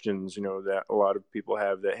questions, that a lot of people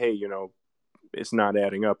have. That hey, it's not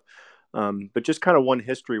adding up. But just kind of one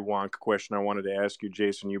history wonk question I wanted to ask you,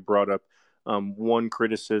 Jason. You brought up one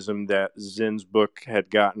criticism that Zinn's book had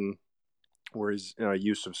gotten were his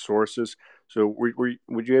use of sources. So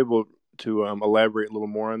would you able to elaborate a little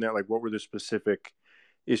more on that? Like, what were the specific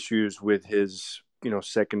issues with his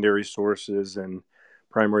secondary sources and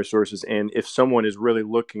primary sources? And if someone is really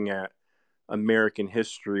looking at American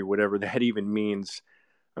history, whatever that even means,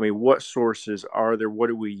 I mean, what sources are there? What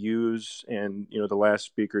do we use? And the last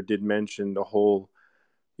speaker did mention the whole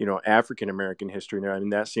African American history. Now, I mean,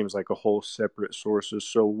 that seems like a whole separate sources.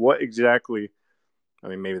 So what exactly, I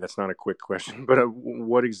mean, maybe that's not a quick question, but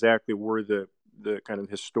what exactly were the kind of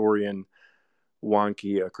historian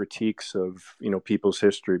wonky critiques of people's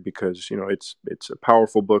history? Because it's a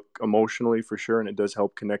powerful book emotionally for sure, and it does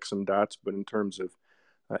help connect some dots. But in terms of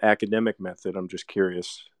academic method, I'm just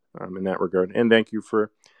curious in that regard. And thank you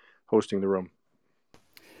for hosting the room.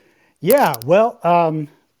 Yeah, well,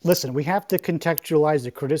 listen, we have to contextualize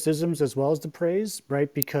the criticisms as well as the praise,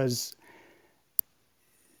 right? Because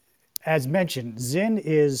as mentioned, Zinn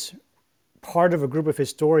is part of a group of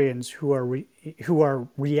historians who are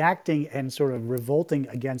reacting and sort of revolting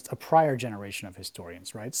against a prior generation of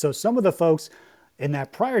historians, right? So some of the folks in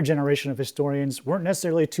that prior generation of historians weren't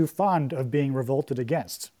necessarily too fond of being revolted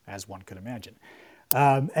against, as one could imagine.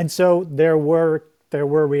 And so there were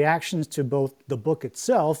reactions to both the book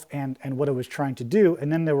itself and what it was trying to do,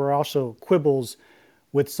 and then there were also quibbles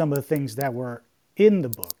with some of the things that were in the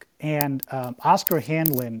book. And Oscar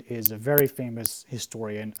Handlin is a very famous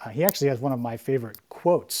historian. He actually has one of my favorite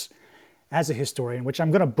quotes as a historian, which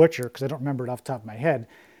I'm going to butcher because I don't remember it off the top of my head.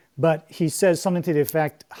 But he says something to the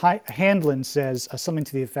effect, Handlin says something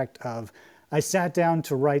to the effect of, I sat down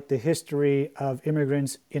to write the history of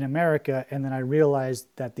immigrants in America, and then I realized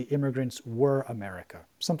that the immigrants were America.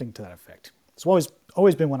 Something to that effect. It's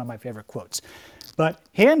always been one of my favorite quotes. But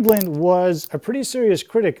Handlin was a pretty serious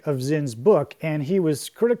critic of Zinn's book, and he was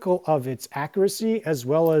critical of its accuracy as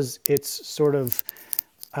well as its sort of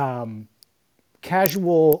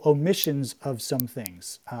casual omissions of some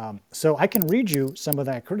things. So I can read you some of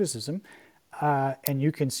that criticism, and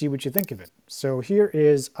you can see what you think of it. So here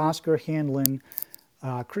is Oscar Handlin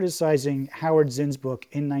criticizing Howard Zinn's book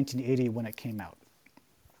in 1980 when it came out.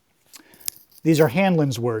 These are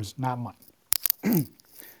Handlin's words, not mine.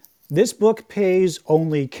 This book pays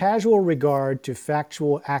only casual regard to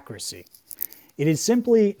factual accuracy. It is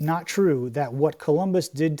simply not true that what Columbus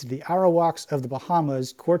did to the Arawaks of the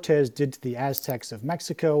Bahamas, Cortez did to the Aztecs of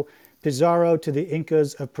Mexico, Pizarro to the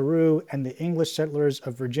Incas of Peru, and the English settlers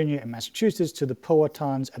of Virginia and Massachusetts to the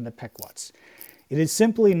Powhatans and the Pequots. It is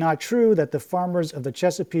simply not true that the farmers of the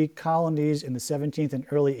Chesapeake colonies in the 17th and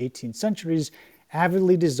early 18th centuries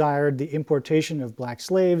avidly desired the importation of black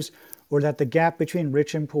slaves, or that the gap between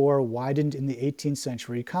rich and poor widened in the 18th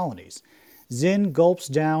century colonies. Zinn gulps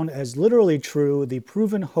down as literally true the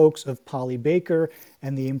proven hoax of Polly Baker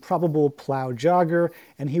and the improbable plow jogger,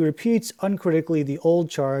 and he repeats uncritically the old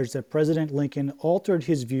charge that President Lincoln altered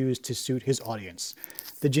his views to suit his audience.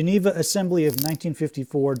 The Geneva Assembly of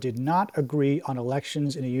 1954 did not agree on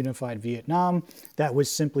elections in a unified Vietnam. That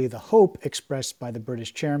was simply the hope expressed by the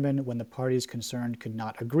British chairman when the parties concerned could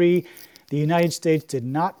not agree. The United States did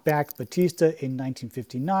not back Batista in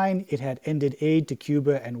 1959. It had ended aid to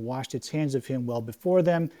Cuba and washed its hands of him well before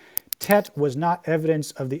them. Tet was not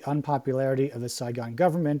evidence of the unpopularity of the Saigon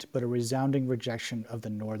government, but a resounding rejection of the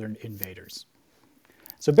northern invaders.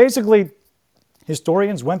 So basically,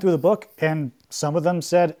 historians went through the book, and some of them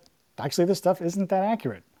said, actually, this stuff isn't that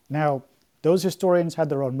accurate. Now, those historians had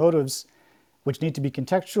their own motives, which need to be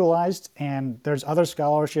contextualized, and there's other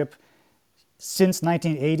scholarship since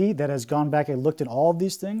 1980 that has gone back and looked at all of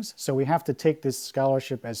these things. So we have to take this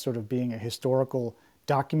scholarship as sort of being a historical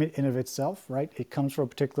document in of itself, right? It comes from a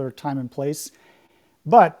particular time and place.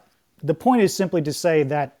 But the point is simply to say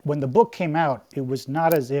that when the book came out, it was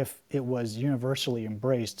not as if it was universally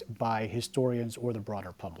embraced by historians or the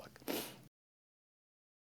broader public.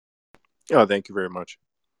 Oh, thank you very much.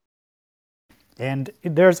 And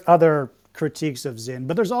there's other critiques of Zinn,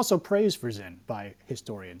 but there's also praise for Zinn by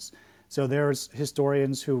historians. So there's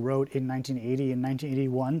historians who wrote in 1980 and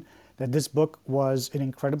 1981 that this book was an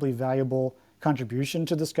incredibly valuable contribution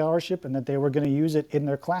to the scholarship and that they were going to use it in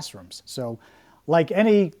their classrooms. So like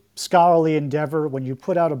any scholarly endeavor, when you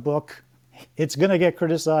put out a book, it's going to get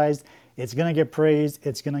criticized, it's going to get praised,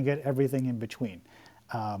 it's going to get everything in between.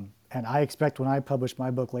 And I expect when I publish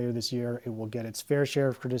my book later this year, it will get its fair share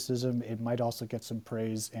of criticism. It might also get some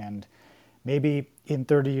praise, and maybe in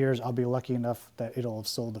 30 years, I'll be lucky enough that it'll have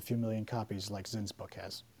sold a few million copies like Zinn's book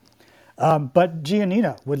has. But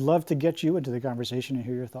Giannina, would love to get you into the conversation and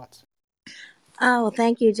hear your thoughts. Oh,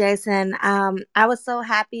 thank you, Jason. I was so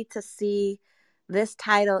happy to see this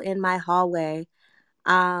title in my hallway.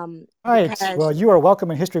 Right. Well, Because you are welcome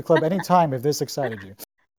in History Club anytime if this excited you.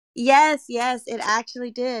 yes, yes, it actually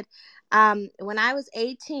did. When I was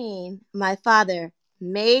 18, my father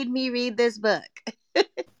made me read this book.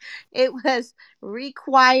 It was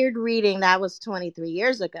required reading. That was 23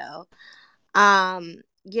 years ago. I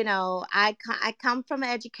come from an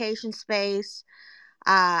education space.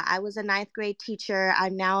 I was a ninth grade teacher.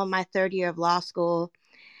 I'm now in my third year of law school.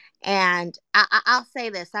 And I'll say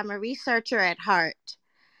this, I'm a researcher at heart.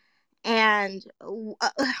 And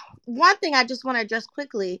one thing I just want to address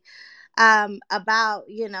quickly about,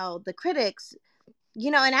 the critics,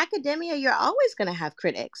 in academia, you're always going to have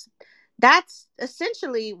critics. That's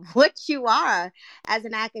essentially what you are as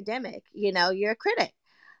an academic. You're a critic.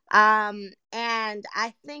 And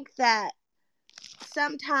I think that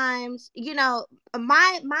sometimes,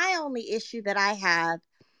 my only issue that I have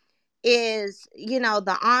is,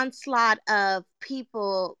 the onslaught of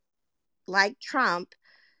people like Trump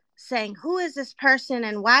saying, who is this person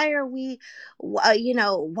and why are we,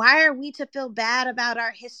 why are we to feel bad about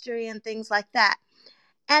our history and things like that.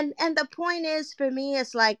 And the point is, for me,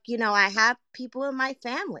 it's like, I have people in my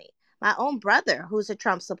family, my own brother who's a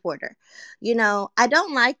Trump supporter. I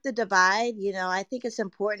don't like the divide. I think it's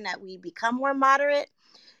important that we become more moderate.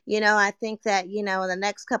 I think that, in the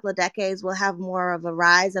next couple of decades, we'll have more of a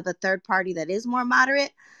rise of a third party that is more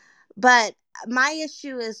moderate. But my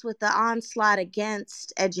issue is with the onslaught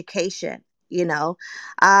against education. You know,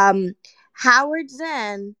 um, Howard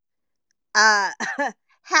Zinn uh,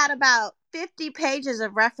 had about 50 pages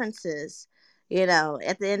of references,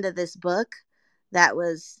 at the end of this book. That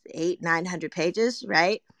was 900 pages,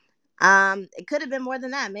 right? It could have been more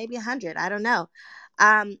than that, maybe 100. I don't know.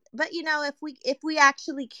 But if we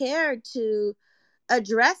actually cared to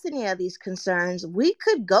address any of these concerns, we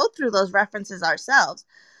could go through those references ourselves.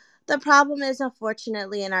 The problem is,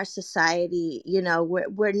 unfortunately, in our society,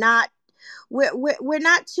 we're not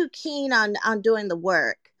too keen on doing the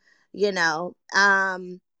work, you know.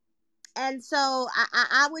 And so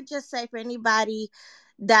I would just say, for anybody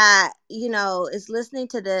that is listening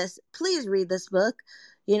to this, please read this book.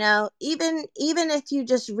 Even if you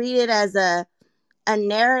just read it as a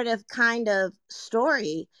narrative kind of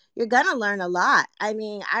story, you're going to learn a lot. I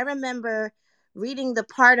mean, I remember reading the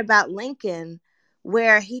part about Lincoln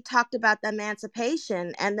where he talked about the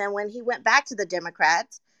emancipation. And then when he went back to the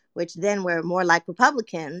Democrats, which then were more like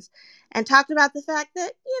Republicans, and talked about the fact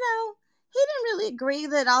that, he didn't really agree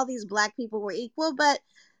that all these black people were equal, but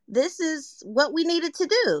this is what we needed to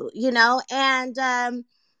do, and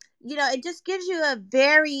it just gives you a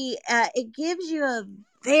very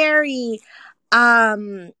I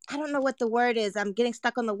don't know what the word is, I'm getting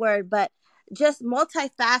stuck on the word, but just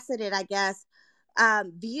multifaceted, I guess,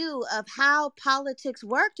 view of how politics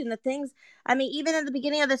worked and the things. I mean, even in the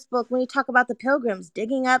beginning of this book, when you talk about the pilgrims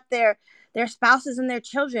digging up their spouses and their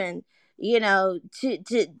children,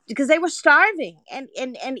 to because they were starving and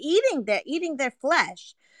eating their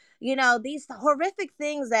flesh, these horrific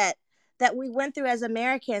things that we went through as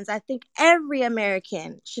Americans. I think every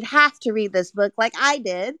American should have to read this book like I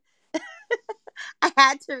did. I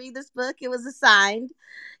had to read this book. It was assigned,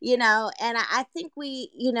 and I think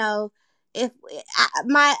if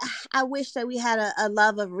I wish that we had a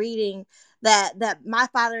love of reading that my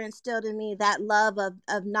father instilled in me, that love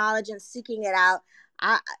of knowledge and seeking it out.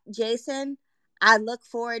 I, Jason, I look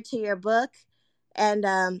forward to your book, and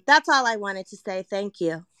that's all I wanted to say. Thank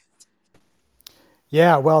you.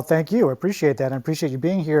 Yeah, well, thank you. I appreciate that. I appreciate you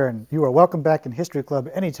being here, and you are welcome back in History Club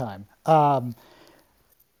anytime.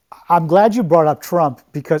 I'm glad you brought up Trump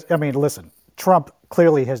because, I mean, listen, Trump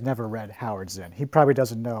clearly has never read Howard Zinn. He probably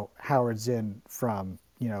doesn't know Howard Zinn from,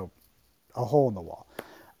 a hole in the wall.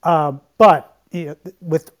 But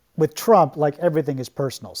with Trump, like everything is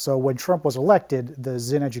personal. So when Trump was elected, the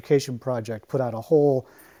Zinn Education Project put out a whole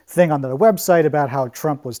thing on their website about how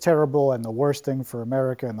Trump was terrible and the worst thing for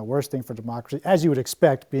America and the worst thing for democracy, as you would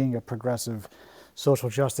expect, being a progressive social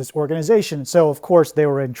justice organization. So of course they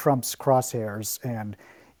were in Trump's crosshairs, and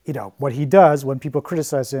what he does when people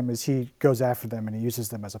criticize him is he goes after them and he uses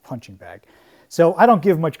them as a punching bag. So I don't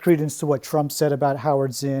give much credence to what Trump said about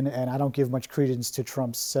Howard Zinn, and I don't give much credence to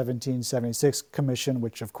Trump's 1776 commission,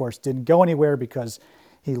 which of course didn't go anywhere because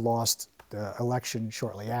he lost the election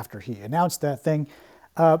shortly after he announced that thing.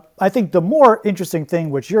 I think the more interesting thing,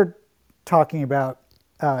 which you're talking about,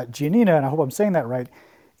 Giannina, and I hope I'm saying that right,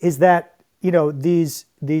 is that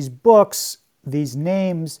these books, these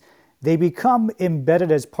names, they become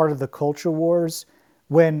embedded as part of the culture wars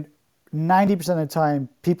when 90% of the time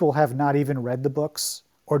people have not even read the books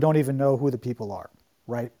or don't even know who the people are,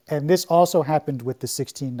 right? And this also happened with the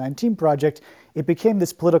 1619 Project. It became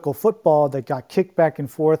this political football that got kicked back and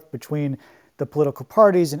forth between the political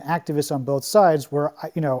parties and activists on both sides, where,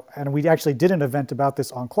 and we actually did an event about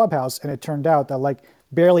this on Clubhouse, and it turned out that like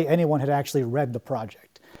barely anyone had actually read the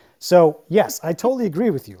project. So yes, I totally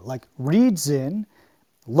agree with you. Like, read Zinn,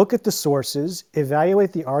 look at the sources,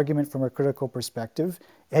 evaluate the argument from a critical perspective,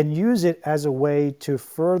 and use it as a way to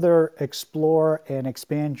further explore and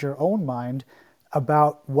expand your own mind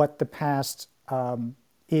about what the past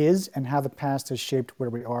is and how the past has shaped where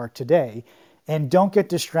we are today. And don't get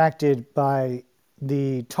distracted by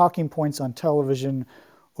the talking points on television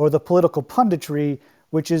or the political punditry,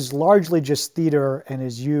 which is largely just theater and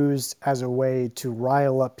is used as a way to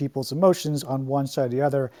rile up people's emotions on one side or the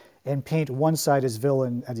other and paint one side as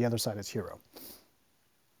villain and the other side as hero.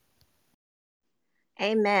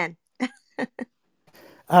 Amen.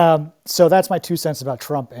 So that's my 2 cents about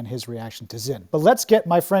Trump and his reaction to Zinn. But let's get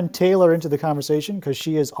my friend Taylor into the conversation, because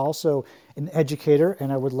she is also an educator,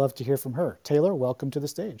 and I would love to hear from her. Taylor, welcome to the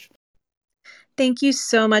stage. Thank you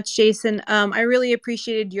so much, Jason. I really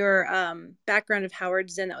appreciated your background of Howard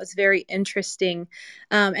Zinn. That was very interesting.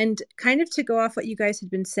 And kind of to go off what you guys had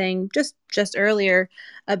been saying just earlier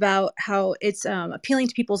about how it's appealing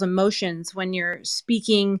to people's emotions when you're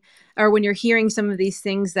speaking or when you're hearing some of these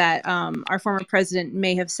things that our former president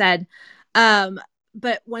may have said.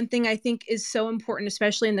 But one thing I think is so important,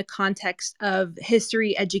 especially in the context of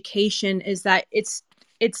history education, is that it's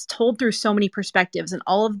told through so many perspectives, and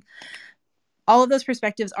all of those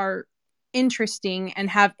perspectives are interesting and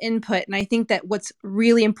have input. And I think that what's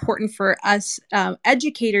really important for us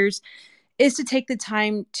educators is to take the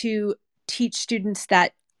time to teach students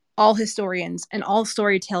that all historians and all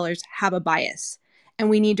storytellers have a bias. And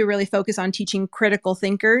we need to really focus on teaching critical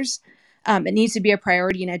thinkers. It needs to be a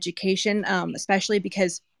priority in education, especially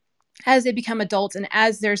because as they become adults and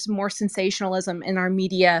as there's more sensationalism in our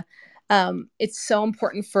media, it's so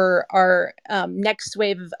important for our next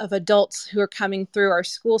wave of adults who are coming through our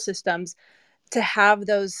school systems to have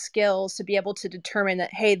those skills to be able to determine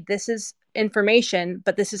that, hey, this is information,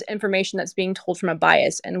 but this is information that's being told from a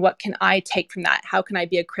bias. And what can I take from that? How can I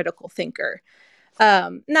be a critical thinker?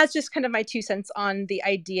 And that's just kind of my 2 cents on the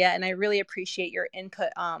idea. And I really appreciate your input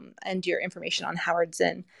and your information on Howard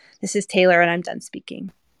Zinn. This is Taylor, and I'm done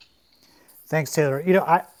speaking. Thanks, Taylor.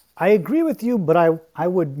 I agree with you, but I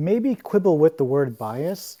would maybe quibble with the word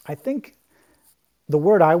bias. I think the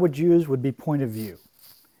word I would use would be point of view.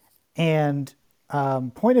 And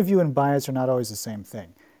point of view and bias are not always the same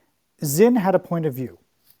thing. Zinn had a point of view.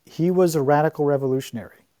 He was a radical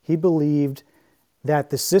revolutionary. He believed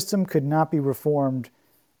that the system could not be reformed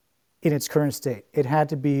in its current state. It had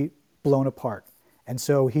to be blown apart. And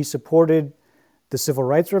so he supported the Civil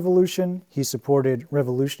Rights Revolution. He supported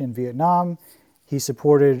revolution in Vietnam. He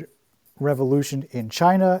supported revolution in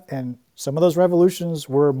China. And some of those revolutions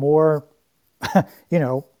were more,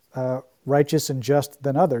 righteous and just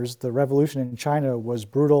than others. The revolution in China was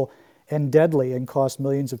brutal and deadly and cost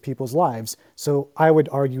millions of people's lives. So I would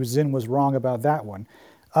argue Zinn was wrong about that one.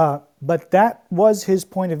 But that was his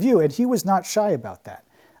point of view, and he was not shy about that.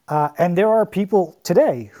 And there are people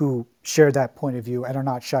today who share that point of view and are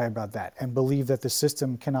not shy about that and believe that the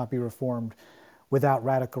system cannot be reformed without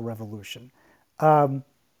radical revolution.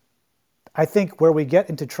 I think where we get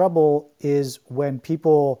into trouble is when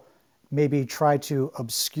people maybe try to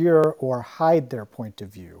obscure or hide their point of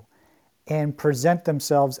view and present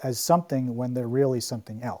themselves as something when they're really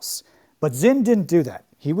something else. But Zinn didn't do that.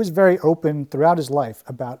 He was very open throughout his life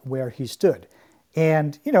about where he stood.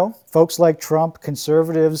 And, folks like Trump,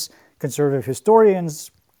 conservatives, conservative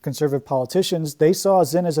historians, conservative politicians, they saw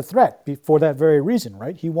Zinn as a threat for that very reason,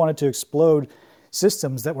 right? He wanted to explode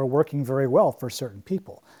systems that were working very well for certain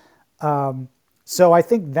people. So I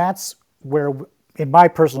think that's where, in my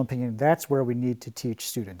personal opinion, that's where we need to teach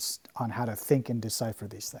students on how to think and decipher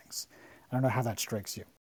these things. I don't know how that strikes you.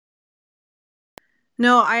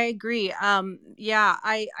 No, I agree.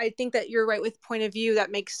 I think that you're right with point of view.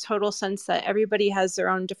 That makes total sense that everybody has their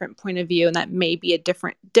own different point of view, and that may be a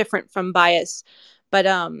different from bias, but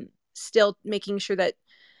still making sure that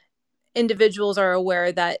individuals are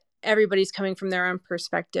aware that everybody's coming from their own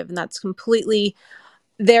perspective, and that's completely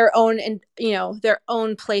their own, and their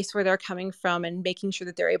own place where they're coming from, and making sure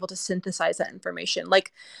that they're able to synthesize that information,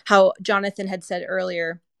 like how Jonathan had said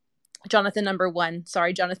earlier. Jonathan number one,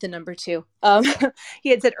 sorry, Jonathan number two. He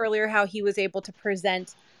had said earlier how he was able to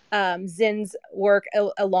present Zinn's work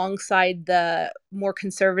alongside the more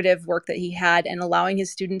conservative work that he had, and allowing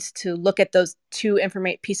his students to look at those two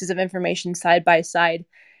pieces of information side by side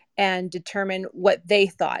and determine what they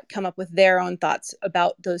thought, come up with their own thoughts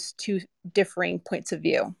about those two differing points of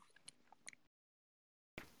view.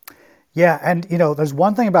 Yeah, and there's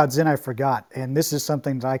one thing about Zinn I forgot, and this is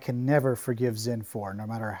something that I can never forgive Zinn for, no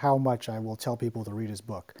matter how much I will tell people to read his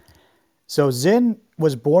book. So Zinn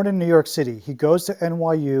was born in New York City. He goes to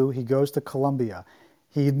NYU, he goes to Columbia.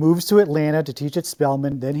 He moves to Atlanta to teach at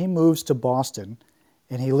Spelman, then he moves to Boston,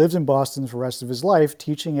 and he lives in Boston for the rest of his life,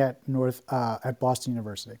 teaching at Boston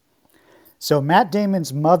University. So Matt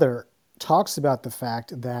Damon's mother talks about the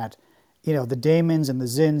fact that, the Damons and the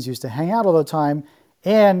Zinns used to hang out all the time,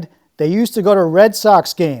 and they used to go to Red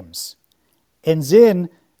Sox games. And Zinn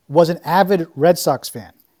was an avid Red Sox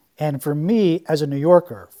fan. And for me, as a New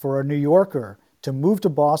Yorker, for a New Yorker to move to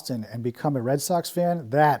Boston and become a Red Sox fan,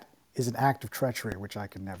 that is an act of treachery, which I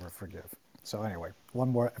can never forgive. So anyway, one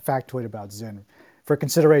more factoid about Zinn for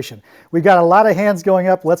consideration. We got a lot of hands going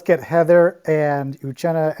up. Let's get Heather and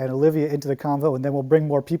Uchenna and Olivia into the convo, and then we'll bring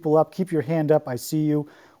more people up. Keep your hand up. I see you.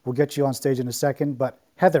 We'll get you on stage in a second. But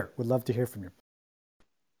Heather, would love to hear from you.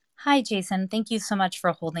 Hi, Jason. Thank you so much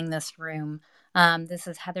for holding this room. This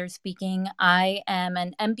is Heather speaking. I am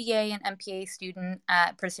an MBA and MPA student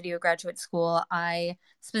at Presidio Graduate School. I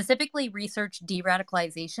specifically research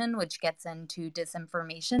de-radicalization, which gets into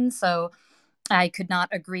disinformation. So I could not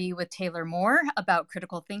agree with Taylor more about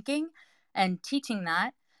critical thinking and teaching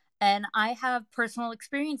that. And I have personal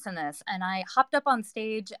experience in this. And I hopped up on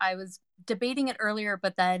stage. I was debating it earlier,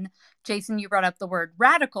 but then, Jason, you brought up the word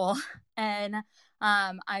radical. And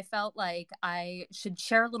I felt like I should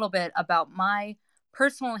share a little bit about my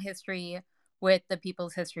personal history with the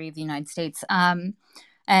People's History of the United States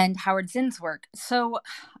and Howard Zinn's work. So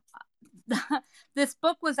this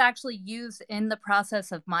book was actually used in the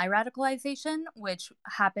process of my radicalization, which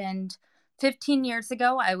happened 15 years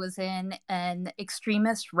ago. I was in an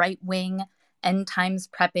extremist right-wing end times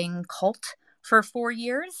prepping cult for 4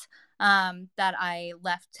 years that I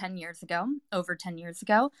left 10 years ago, over 10 years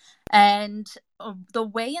ago. And the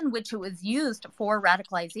way in which it was used for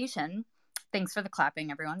radicalization, thanks for the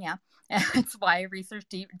clapping, everyone. Yeah, it's why I researched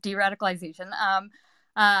de-radicalization.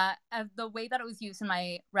 The way that it was used in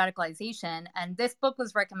my radicalization. And this book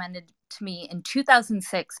was recommended to me in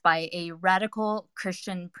 2006 by a radical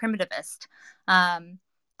Christian primitivist.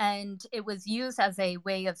 And it was used as a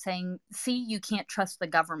way of saying, see, you can't trust the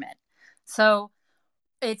government. So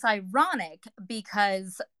it's ironic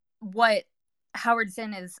because what Howard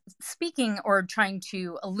Zinn is speaking or trying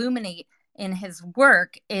to illuminate in his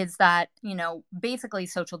work is that, basically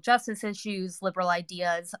social justice issues, liberal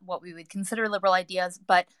ideas, what we would consider liberal ideas.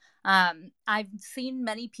 But I've seen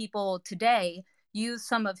many people today use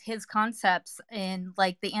some of his concepts in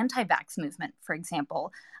like the anti-vax movement, for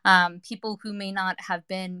example. People who may not have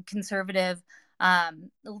been conservative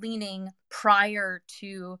leaning prior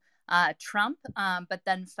to Trump, but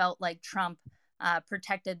then felt like Trump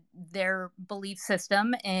protected their belief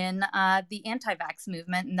system in the anti-vax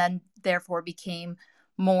movement, and then therefore became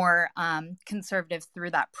more conservative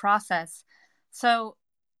through that process. So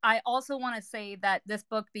I also want to say that this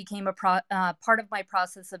book became a part of my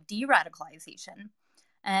process of de-radicalization.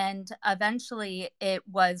 And eventually it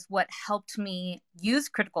was what helped me use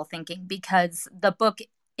critical thinking, because the book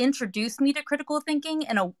introduced me to critical thinking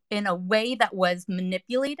in a way that was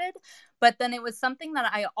manipulated, but then it was something that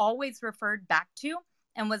I always referred back to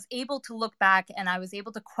and was able to look back, and I was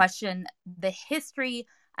able to question the history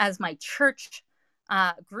as my church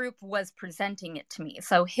group was presenting it to me.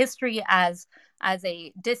 So history as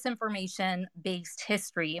a disinformation based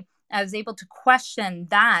history, I was able to question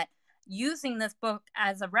that using this book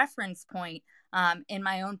as a reference point in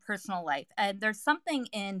my own personal life. And there's something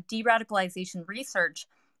in de-radicalization research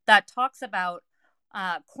that talks about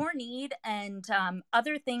core need and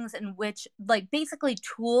other things in which, like, basically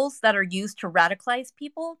tools that are used to radicalize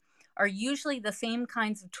people are usually the same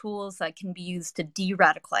kinds of tools that can be used to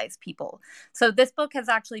de-radicalize people. So this book has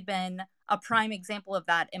actually been a prime example of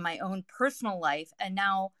that in my own personal life. And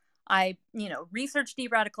now I, research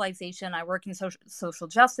de-radicalization. I work in social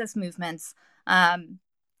justice movements.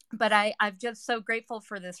 But I'm just so grateful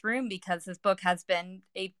for this room, because this book has been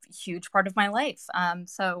a huge part of my life.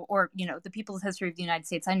 The People's History of the United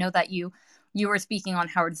States. I know that you were speaking on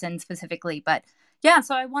Howard Zinn specifically, but yeah,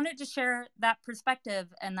 so I wanted to share that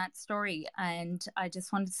perspective and that story. And I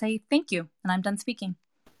just wanted to say thank you. And I'm done speaking.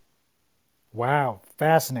 Wow,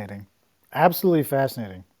 fascinating. Absolutely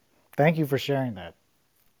fascinating. Thank you for sharing that.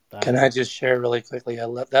 Can I just share really quickly?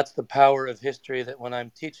 That's the power of history, that when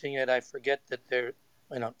I'm teaching it, I forget that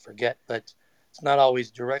I don't forget, but it's not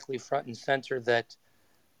always directly front and center that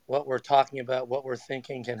what we're talking about, what we're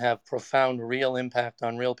thinking can have profound real impact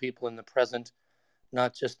on real people in the present,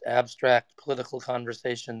 not just abstract political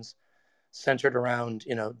conversations centered around,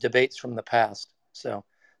 debates from the past. So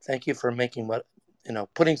thank you for making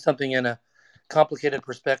putting something in a complicated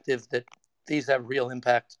perspective that these have real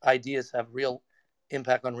impact, ideas have real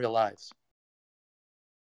impact on real lives.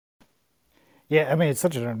 Yeah, I mean, it's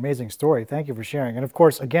such an amazing story. Thank you for sharing. And of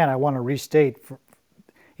course, again, I want to restate,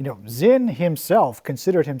 Zinn himself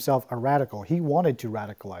considered himself a radical. He wanted to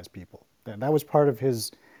radicalize people. That was part of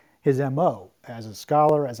his MO as a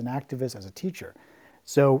scholar, as an activist, as a teacher.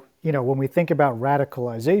 So, when we think about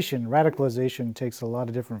radicalization takes a lot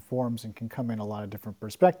of different forms and can come in a lot of different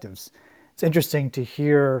perspectives. It's interesting to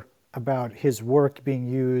hear about his work being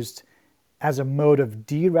used as a mode of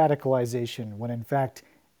de-radicalization when in fact,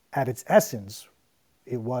 at its essence,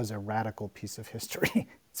 it was a radical piece of history.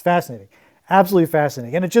 It's fascinating, absolutely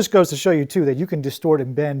fascinating. And it just goes to show you too that you can distort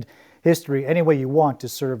and bend history any way you want to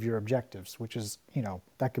serve your objectives, which is,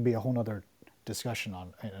 that could be a whole nother discussion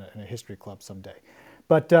in a history club someday.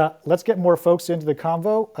 But let's get more folks into the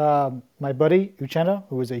convo. My buddy Uchenna,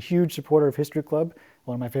 who is a huge supporter of History Club,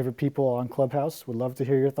 one of my favorite people on Clubhouse, would love to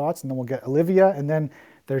hear your thoughts. And then we'll get Olivia, and then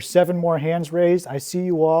there's 7 more hands raised. I see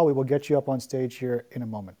you all. We will get you up on stage here in a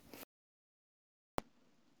moment.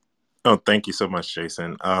 Oh, thank you so much,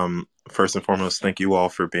 Jason. First and foremost, thank you all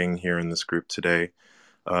for being here in this group today.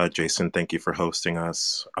 Jason, thank you for hosting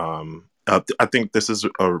us. I think this is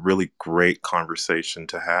a really great conversation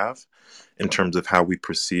to have in terms of how we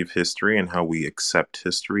perceive history and how we accept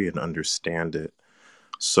history and understand it.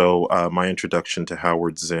 So, my introduction to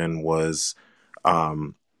Howard Zinn was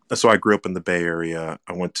so I grew up in the Bay Area.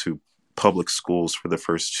 I went to public schools for the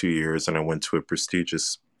first 2 years, and I went to a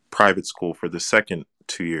prestigious private school for the second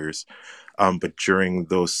 2 years. But during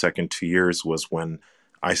those second 2 years was when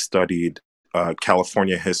I studied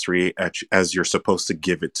California history as you're supposed to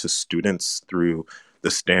give it to students through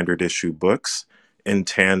the standard issue books in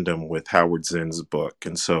tandem with Howard Zinn's book.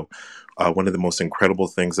 And so one of the most incredible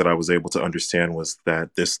things that I was able to understand was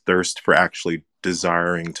that this thirst for actually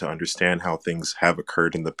desiring to understand how things have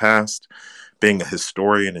occurred in the past, being a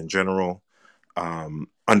historian in general,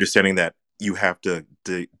 understanding that you have to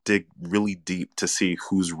dig really deep to see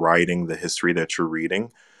who's writing the history that you're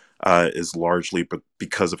reading is largely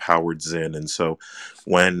because of Howard Zinn. And so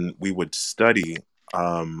when we would study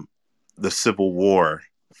the Civil War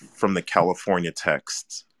from the California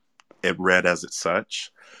texts, it read as it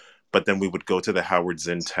such. But then we would go to the Howard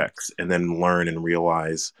Zinn text and then learn and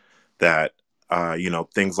realize that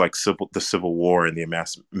things like the Civil War and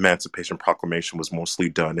the Emancipation Proclamation was mostly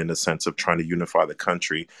done in a sense of trying to unify the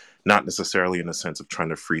country, not necessarily in a sense of trying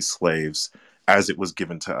to free slaves, as it was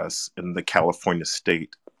given to us in the California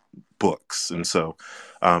state books. And so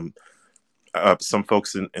some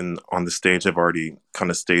folks on the stage have already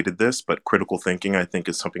kind of stated this, but critical thinking, I think,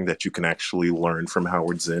 is something that you can actually learn from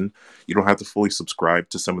Howard Zinn. You don't have to fully subscribe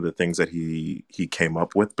to some of the things that he came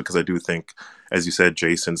up with, because I do think, as you said,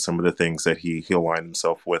 Jason, some of the things that he aligned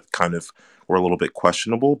himself with kind of were a little bit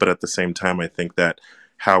questionable. But at the same time, I think that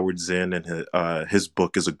Howard Zinn and his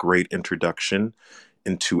book is a great introduction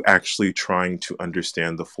into actually trying to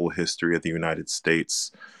understand the full history of the United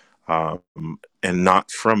States, and not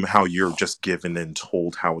from how you're just given and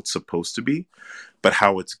told how it's supposed to be, but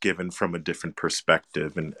how it's given from a different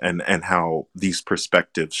perspective, and how these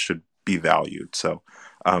perspectives should be valued. So,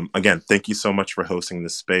 again, thank you so much for hosting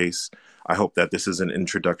this space. I hope that this is an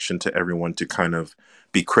introduction to everyone to kind of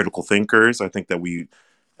be critical thinkers. I think that we,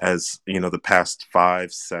 as the past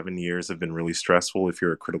 5-7 years have been really stressful if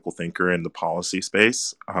you're a critical thinker in the policy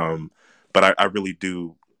space. But I really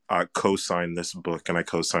do co-sign this book, and I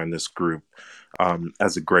co-sign this group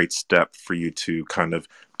as a great step for you to kind of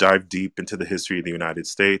dive deep into the history of the United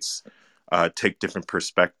States, take different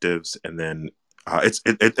perspectives, and then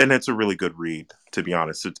it's a really good read. To be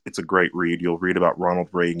honest, it's a great read. You'll read about Ronald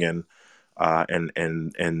Reagan,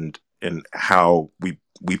 and how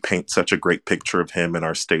we paint such a great picture of him in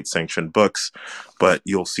our state-sanctioned books, but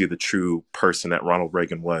you'll see the true person that Ronald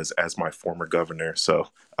Reagan was as my former governor. So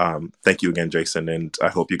thank you again, Jason, and I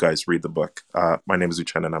hope you guys read the book. My name is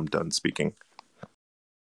Uchenna, and I'm done speaking.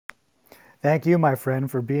 Thank you, my friend,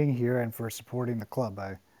 for being here and for supporting the club.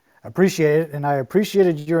 I appreciate it, and I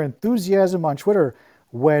appreciated your enthusiasm on Twitter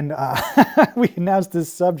when we announced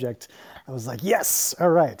this subject. I was like, yes, all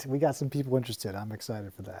right, we got some people interested. I'm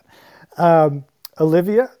excited for that.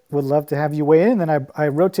 Olivia, would love to have you weigh in. And then I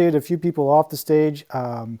rotated a few people off the stage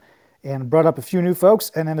and brought up a few new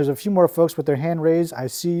folks. And then there's a few more folks with their hand raised. I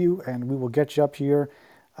see you, and we will get you up here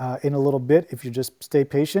in a little bit if you just stay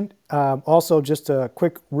patient. Also, just a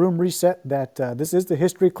quick room reset that this is the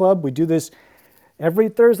History Club. We do this every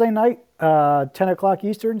Thursday night, 10 o'clock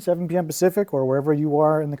Eastern, 7 p.m. Pacific, or wherever you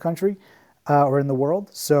are in the country or in the world.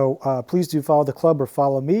 So please do follow the club or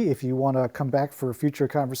follow me if you want to come back for future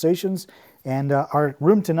conversations. And our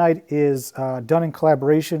room tonight is done in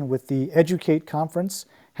collaboration with the Educate Conference,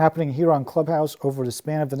 happening here on Clubhouse over the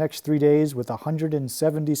span of the next 3 days with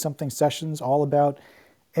 170-something sessions all about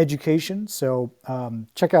education. So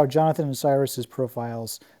check out Jonathan and Cyrus's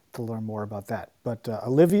profiles to learn more about that. But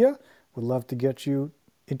Olivia, would love to get you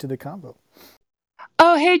into the combo.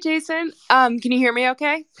 Oh, hey, Jason. Can you hear me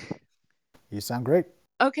okay? You sound great.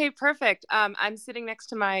 Okay, perfect. I'm sitting next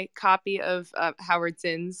to my copy of Howard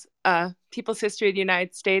Zinn's People's History of the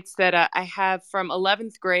United States that I have from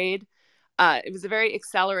 11th grade. It was a very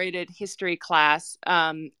accelerated history class.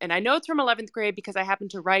 And I know it's from 11th grade because I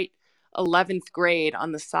happened to write 11th grade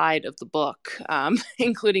on the side of the book,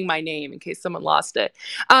 including my name in case someone lost it.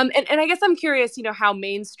 And I guess I'm curious, how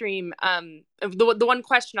mainstream, the one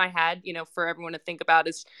question I had, for everyone to think about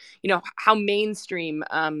is, how mainstream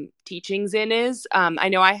teaching Zinn is. I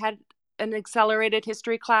know I had an accelerated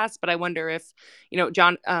history class, but I wonder if,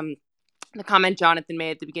 John, the comment Jonathan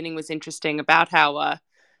made at the beginning was interesting about how,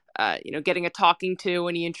 getting a talking to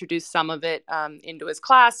when he introduced some of it into his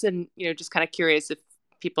class. And, just kind of curious if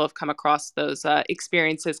people have come across those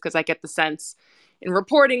experiences, because I get the sense in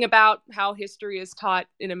reporting about how history is taught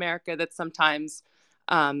in America that sometimes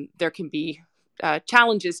there can be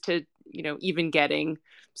challenges to, even getting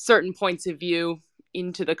certain points of view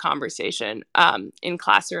into the conversation in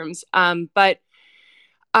classrooms. But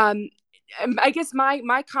I guess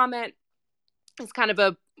my comment is kind of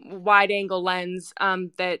a wide angle lens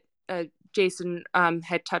that Jason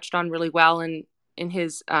had touched on really well in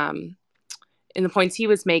his in the points he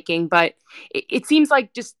was making. But it seems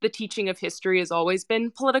like just the teaching of history has always been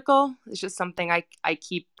political. It's just something I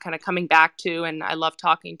keep kind of coming back to, and I love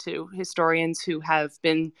talking to historians who have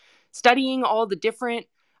been studying all the different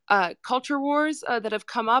culture wars that have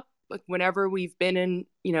come up, like whenever we've been in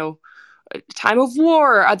time of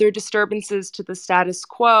war or other disturbances to the status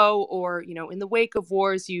quo, or in the wake of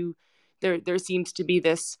wars, there seems to be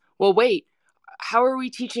this, well, wait, how are we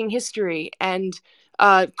teaching history, and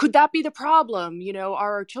could that be the problem? Are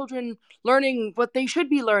our children learning what they should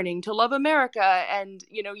be learning to love America? And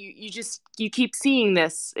you keep seeing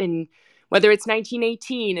this in whether it's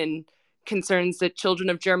 1918 and concerns that children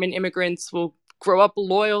of German immigrants will grow up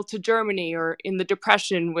loyal to Germany, or in the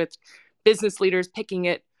Depression with business leaders picking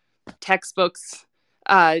at textbooks,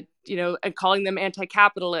 and calling them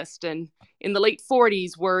anti-capitalist. And in the late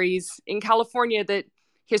 40s, worries in California that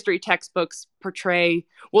history textbooks portray,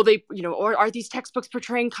 or are these textbooks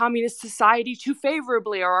portraying communist society too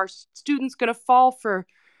favorably? Are our students going to fall for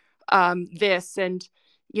this? And,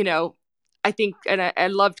 I think, and I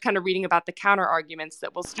loved kind of reading about the counter arguments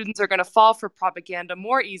that, well, students are going to fall for propaganda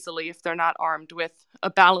more easily if they're not armed with a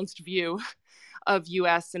balanced view of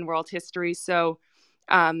U.S. and world history. So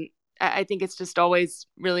I think it's just always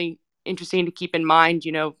really interesting to keep in mind,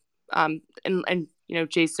 and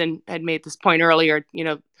Jason had made this point earlier,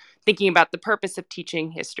 thinking about the purpose of teaching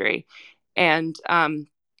history. And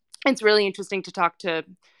it's really interesting to talk to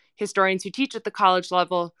historians who teach at the college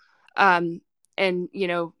level, and,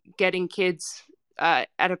 getting kids at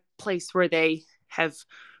a place where they have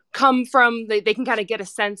come from. They can kind of get a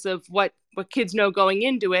sense of what kids know going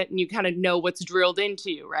into it, and you kind of know what's drilled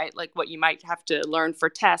into you, right? Like what you might have to learn for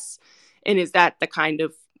tests. And is that the kind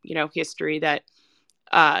of, history that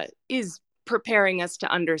is preparing us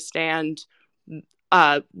to understand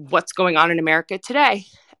what's going on in America today?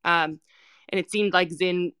 And it seemed like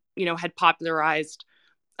Zinn, had popularized,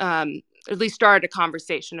 at least started a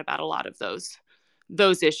conversation about a lot of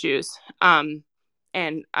those issues. And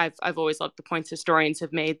I've always loved the points historians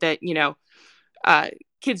have made that,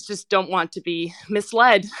 kids just don't want to be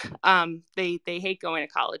misled. They hate going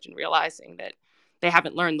to college and realizing that they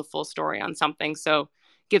haven't learned the full story on something. So it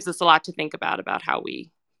gives us a lot to think about how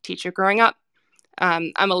we teach it growing up.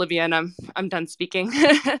 I'm Olivia, and I'm done speaking.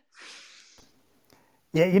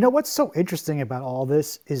 Yeah, what's so interesting about all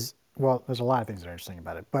this is, well, there's a lot of things that are interesting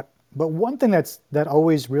about it, but one thing that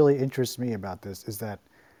always really interests me about this is that,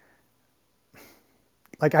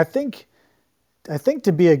 like, I think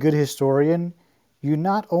to be a good historian, you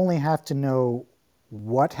not only have to know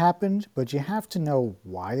what happened, but you have to know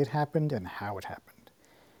why it happened and how it happened.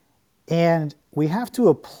 And we have to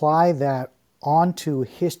apply that onto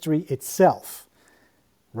history itself,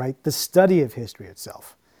 right? The study of history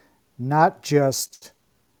itself, not just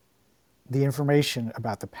the information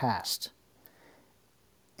about the past.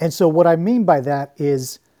 And so what I mean by that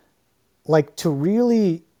is, like, to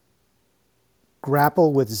really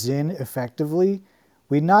grapple with Zinn effectively,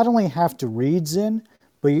 we not only have to read Zinn,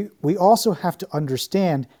 but we also have to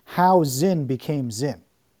understand how Zinn became Zinn,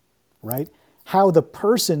 right? How the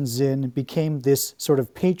person Zinn became this sort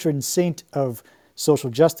of patron saint of social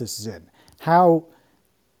justice Zinn. How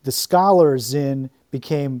the scholar Zinn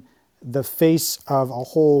became the face of a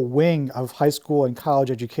whole wing of high school and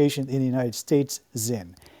college education in the United States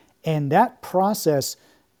Zinn. And that process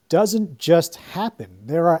doesn't just happen.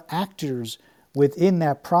 There are actors within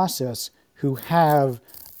that process who have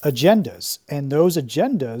agendas, and those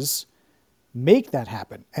agendas make that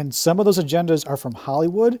happen. And some of those agendas are from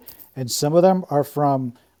Hollywood, and some of them are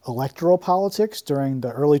from electoral politics during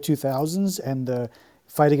the early 2000s and the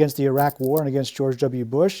fight against the Iraq War and against George W.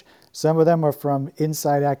 Bush. Some of them are from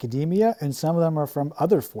inside academia, and some of them are from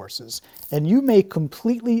other forces. And you may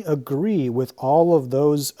completely agree with all of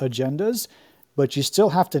those agendas, but you still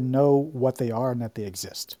have to know what they are and that they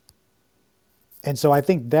exist. And so I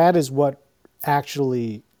think that is what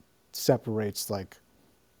actually separates, like,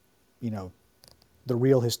 the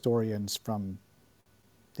real historians from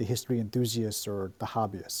the history enthusiasts or the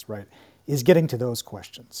hobbyists, right? Is getting to those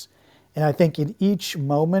questions. And I think in each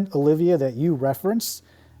moment, Olivia, that you reference,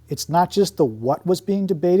 it's not just the what was being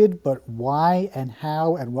debated, but why and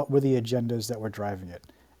how and what were the agendas that were driving it.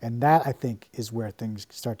 And that, I think, is where things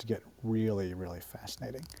start to get really, really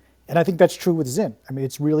fascinating. And I think that's true with Zinn. I mean,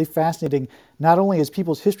 it's really fascinating. Not only is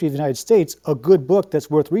People's History of the United States a good book that's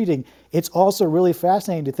worth reading, it's also really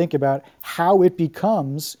fascinating to think about how it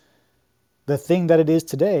becomes the thing that it is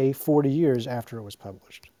today 40 years after it was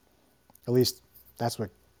published. At least that's what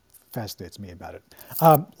fascinates me about it.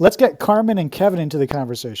 Let's get Carmen and Kevin into the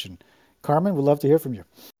conversation. Carmen, we'd love to hear from you.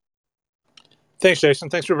 Thanks, Jason.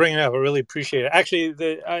 Thanks for bringing it up. I really appreciate it.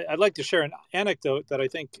 Actually, I'd like to share an anecdote that I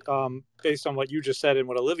think, based on what you just said and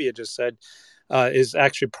what Olivia just said, is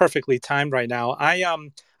actually perfectly timed right now.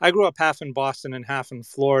 I grew up half in Boston and half in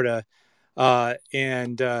Florida,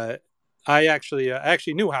 and I actually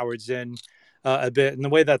knew Howard Zinn a bit. And the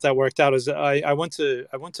way that worked out is I went to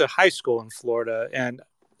high school in Florida, and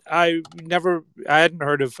I hadn't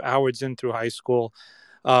heard of Howard Zinn through high school.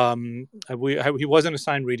 He wasn't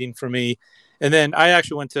assigned reading for me. And then I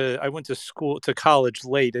actually went to college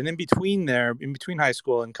late, and in between high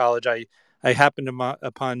school and college, I happened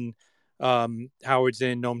upon Howard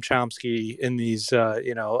Zinn, Noam Chomsky, in these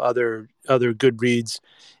other good reads,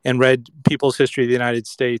 and read People's History of the United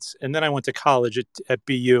States. And then I went to college at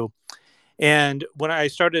BU, and when I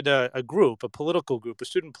started a political group, a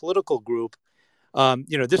student political group,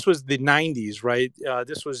 this was the '90s, right?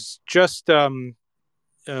 This was just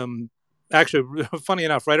actually, funny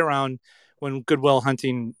enough, right around when Good Will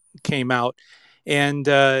Hunting came out. And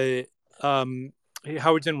Howard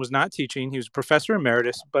Zinn was not teaching. He was a professor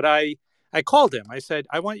emeritus, but I called him. I said,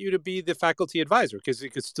 I want you to be the faculty advisor, because he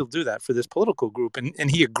could still do that for this political group. And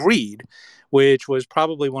he agreed, which was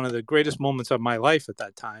probably one of the greatest moments of my life at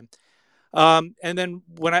that time. And then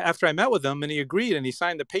after I met with him and he agreed and he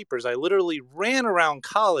signed the papers, I literally ran around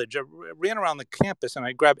college, ran around the campus, and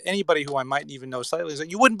I grabbed anybody who I might even know slightly. I said,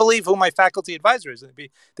 you wouldn't believe who my faculty advisor is.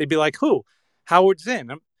 They'd be like, who? Howard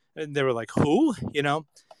Zinn. And they were like, who?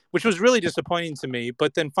 Which was really disappointing to me.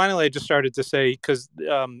 But then finally I just started to say, because,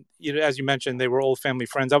 as you mentioned, they were old family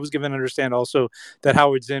friends. I was given to understand also that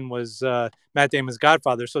Howard Zinn was Matt Damon's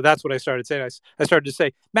godfather. So that's what I started saying. I started to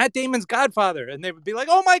say, Matt Damon's godfather. And they would be like,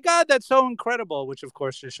 oh my God, that's so incredible. Which of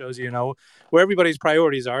course just shows, where everybody's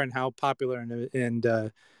priorities are and how popular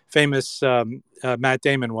and famous Matt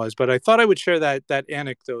Damon was. But I thought I would share that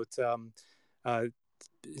anecdote.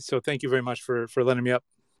 So thank you very much for letting me up.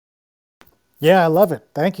 Yeah, I love it.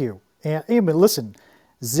 Thank you. And listen,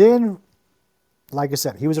 Zinn, like I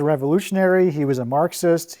said, he was a revolutionary. He was a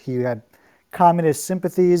Marxist. He had communist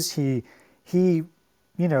sympathies. He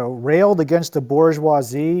railed against the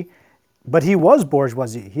bourgeoisie, but he was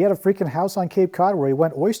bourgeoisie. He had a freaking house on Cape Cod where he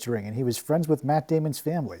went oystering, and he was friends with Matt Damon's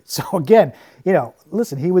family. So again,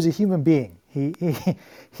 listen, he was a human being.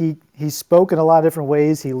 He spoke in a lot of different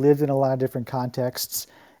ways. He lived in a lot of different contexts.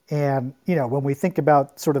 And, when we think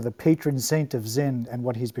about sort of the patron saint of Zinn and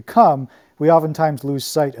what he's become, we oftentimes lose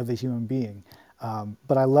sight of the human being.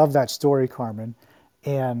 But I love that story, Carmen.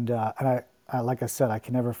 And I, like I said, I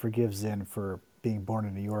can never forgive Zinn for being born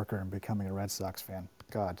a New Yorker and becoming a Red Sox fan.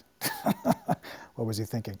 God, what was he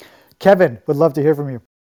thinking? Kevin, would love to hear from you.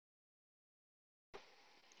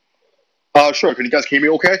 Sure. Can you guys hear me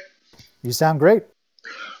okay? You sound great.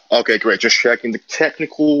 Okay, great. Just checking. The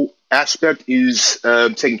technical aspect is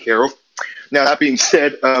taken care of. Now, that being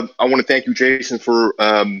said, I want to thank you, Jason, for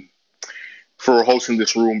hosting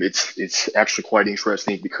this room. It's actually quite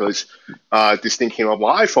interesting because this thing came up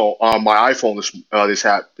on my iPhone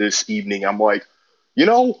this evening. I'm like, You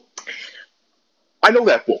know, I know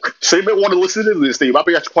that book, so you may want to listen to this thing. It might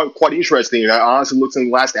be actually quite interesting. And I honestly looked in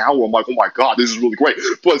the last hour. I'm like, oh my god, this is really great.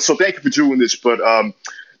 But so thank you for doing this. But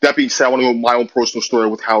that being said, I want to go my own personal story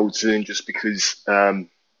with Howard Zinn, just because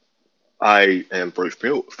I am very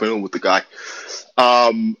familiar with the guy.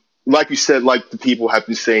 Like you said, like the people have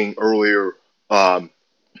been saying earlier, um,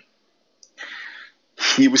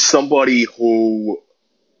 he was somebody who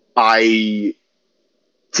I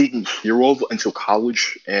didn't hear of until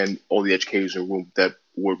college, and all the educators in the room that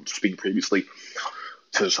were speaking previously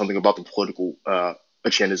to something about the political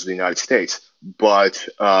agendas of the United States. But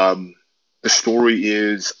the story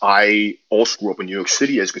is, I also grew up in New York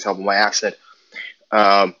City, as you can tell by my accent.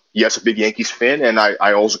 Yes, a big Yankees fan, and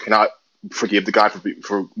I also cannot forgive the guy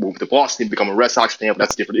for moving to Boston, becoming a Red Sox fan, but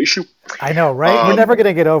that's a different issue. I know, right? We're Um, never going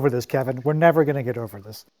to get over this, Kevin. We're never going to get over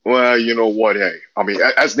this. well, you know what? Hey, I mean,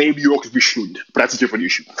 as native New Yorkers, we shouldn't, but that's a different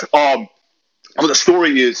issue. But the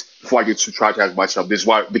story is, before I get to try to ask myself, this is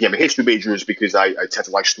why I became a history major, is because I tend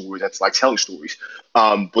to like stories, I tend to like telling stories.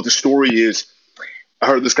 But the story is, I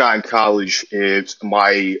heard this guy in college. It's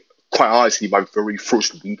quite honestly, my very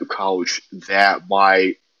first week of college, that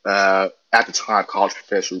my, at the time, college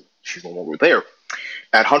professor, she's no longer there,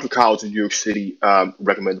 at Hunter College in New York City,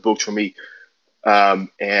 recommended the book to me.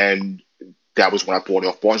 And that was when I bought it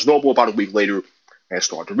off Barnes Noble about a week later and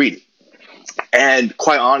started reading. And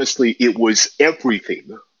quite honestly, it was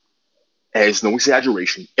everything, as no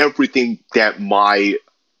exaggeration, everything that my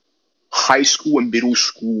high school and middle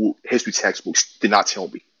school history textbooks did not tell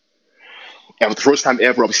me. And for the first time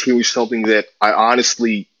ever, I was hearing something that I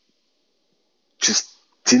honestly just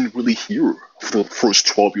didn't really hear for the first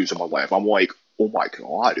 12 years of my life. I'm like, oh my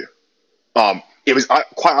God. It was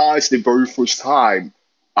quite honestly the very first time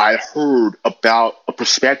I heard about a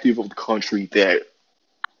perspective of the country that,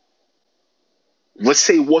 let's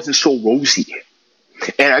say, wasn't so rosy.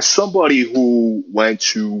 And as somebody who went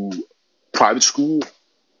to private school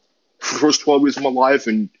for the first 12 years of my life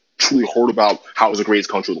and truly heard about how it was the greatest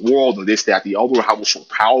country in the world and this, that, the other, how it was so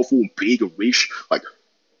powerful and big and rich, like,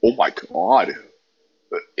 oh my God,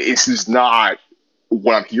 this is not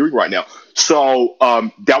what I'm hearing right now. So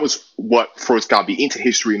that was what first got me into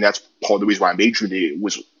history, and that's part of the reason why I majored in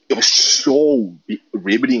it. It was so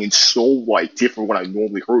riveting and so like different what I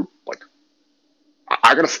normally heard. Like,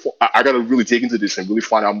 I gotta really dig into this and really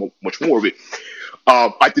find out much more of it.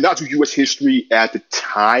 I did not do U.S. history at the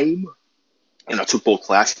time, and I took both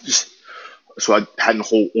classes, so I had a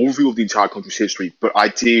whole overview of the entire country's history. But I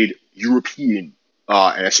did European,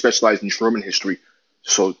 and I specialized in German history,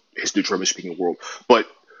 so history of the German-speaking world. But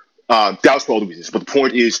that was for all the reasons. But the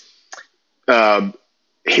point is, um,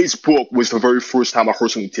 his book was the very first time I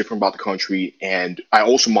heard something different about the country, and I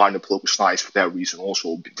also minded political science for that reason,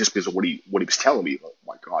 also just because of what he was telling me. Oh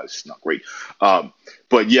my God, this is not great. Um,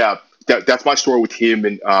 but yeah, that's my story with him,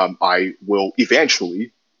 and I will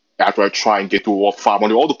eventually, after I try and get through all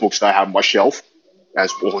 500 other books that I have on my shelf,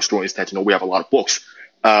 as all historians tend to know, we have a lot of books.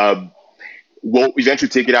 Um, we'll eventually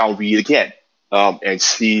take it out and read it again, and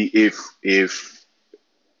see if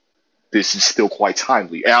this is still quite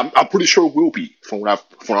timely. And I'm pretty sure it will be from what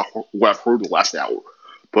I've heard the last hour.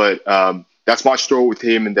 But that's my story with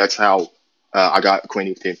him, and that's how I got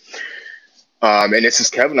acquainted with him. And this is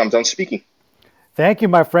Kevin. I'm done speaking. Thank you,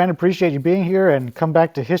 my friend. Appreciate you being here, and come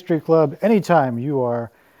back to History Club anytime. You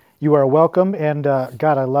are welcome. And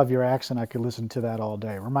God, I love your accent. I could listen to that all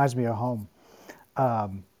day. It reminds me of home.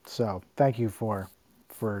 So thank you for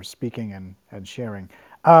speaking and sharing.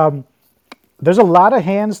 There's a lot of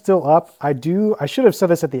hands still up. I should have said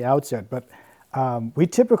this at the outset, but we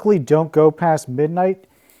typically don't go past midnight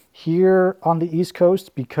here on the East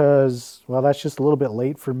Coast because, well, that's just a little bit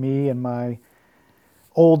late for me and my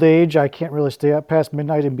old age. I can't really stay up past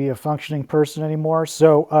midnight and be a functioning person anymore.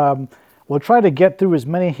 So we'll try to get through as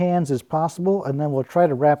many hands as possible, and then we'll try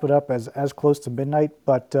to wrap it up as close to midnight.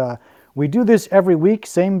 But we do this every week,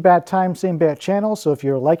 same bat time, same bat channel. So if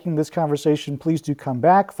you're liking this conversation, please do come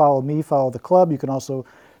back, follow me, follow the club. You can also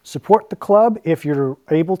support the club if you're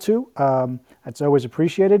able to. That's always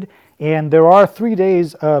appreciated. And there are 3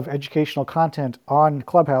 days of educational content on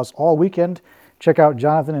Clubhouse all weekend. Check out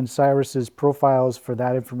Jonathan and Cyrus's profiles for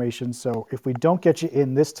that information. So if we don't get you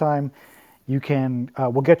in this time,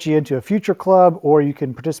 we'll get you into a future club, or you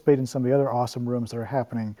can participate in some of the other awesome rooms that are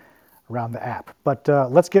happening around the app. But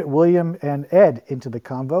let's get William and Ed into the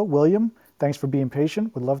convo. William, thanks for being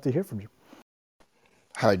patient. Would love to hear from you.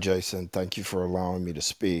 Hi, Jason. Thank you for allowing me to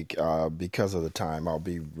speak. Because of the time, I'll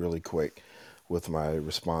be really quick with my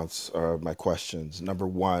response or my questions. Number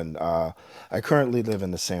one, I currently live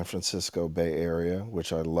in the San Francisco Bay Area,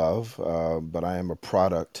 which I love, but I am a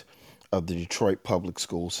product of the Detroit public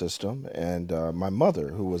school system, and my mother,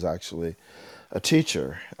 who was actually a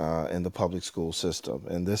teacher in the public school system.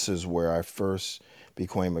 And this is where I first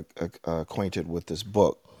became acquainted with this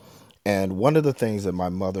book. And one of the things that my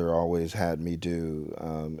mother always had me do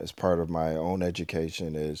as part of my own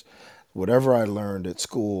education is whatever I learned at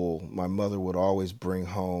school, my mother would always bring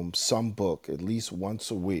home some book at least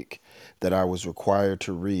once a week that I was required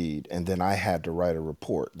to read, and then I had to write a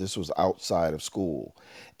report. This was outside of school,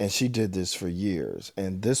 and she did this for years.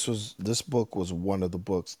 And this book was one of the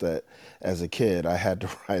books that, as a kid, I had to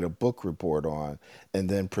write a book report on, and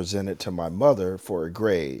then present it to my mother for a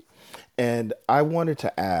grade. And I wanted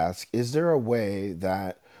to ask, is there a way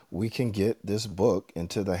that we can get this book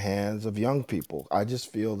into the hands of young people? I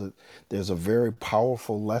just feel that there's a very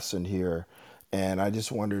powerful lesson here. And I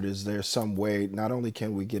just wondered, is there some way, not only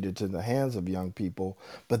can we get it in the hands of young people,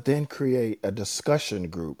 but then create a discussion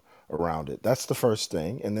group around it? That's the first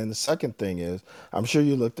thing. And then the second thing is, I'm sure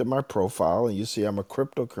you looked at my profile and you see I'm a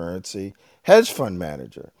cryptocurrency hedge fund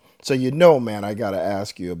manager. So you know, man, I got to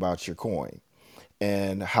ask you about your coin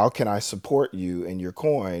and how can I support you in your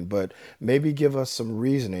coin, but maybe give us some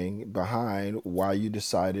reasoning behind why you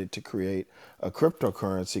decided to create a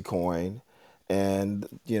cryptocurrency coin and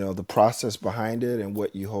the process behind it and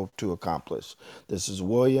what you hope to accomplish. This is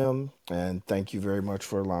William, and thank you very much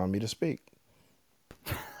for allowing me to speak.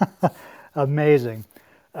 Amazing.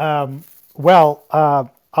 Well,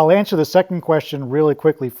 I'll answer the second question really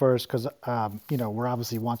quickly first because, we're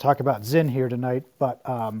obviously want to talk about Zinn here tonight, but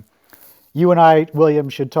you and I, William,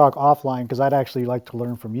 should talk offline because I'd actually like to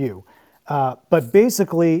learn from you. But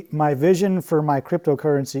basically, my vision for my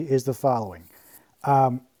cryptocurrency is the following.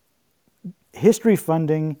 History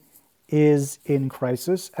funding is in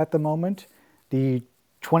crisis at the moment. The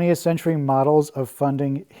 20th century models of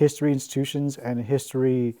funding history institutions and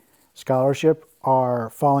history scholarship are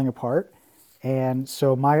falling apart. And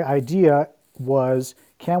so my idea was,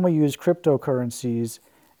 can we use cryptocurrencies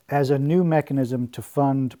as a new mechanism to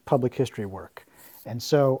fund public history work? And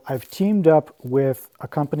so I've teamed up with a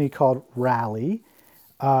company called Rally,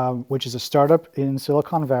 which is a startup in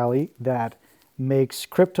Silicon Valley that makes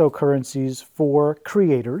cryptocurrencies for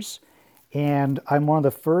creators. And I'm one of the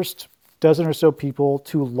first dozen or so people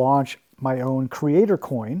to launch my own creator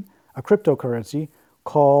coin, a cryptocurrency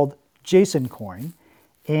called Jason Coin.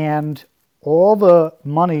 And all the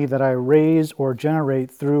money that I raise or generate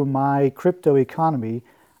through my crypto economy,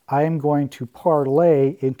 I am going to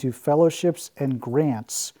parlay into fellowships and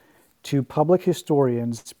grants to public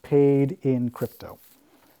historians paid in crypto.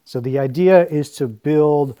 So the idea is to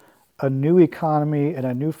build a new economy and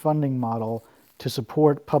a new funding model to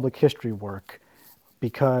support public history work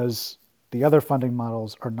because the other funding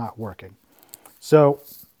models are not working. So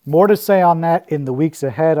more to say on that in the weeks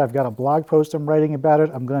ahead. I've got a blog post I'm writing about it.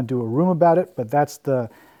 I'm going to do a room about it, but that's the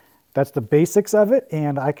basics of it.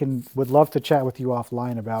 And would love to chat with you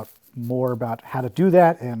offline about more about how to do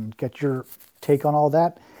that and get your take on all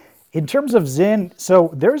that. In terms of Zinn, so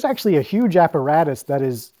there's actually a huge apparatus that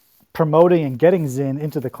is promoting and getting Zinn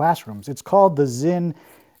into the classrooms. It's called the Zinn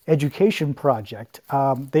Education Project.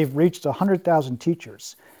 They've reached 100,000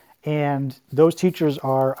 teachers. And those teachers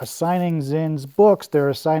are assigning Zinn's books, they're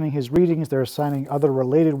assigning his readings, they're assigning other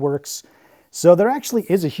related works. So there actually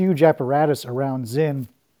is a huge apparatus around Zinn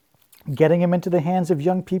getting him into the hands of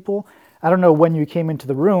young people. I don't know when you came into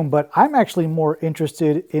the room, but I'm actually more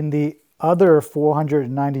interested in the other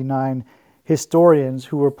 499 historians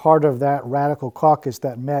who were part of that radical caucus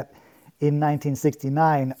that met in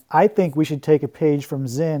 1969. I think we should take a page from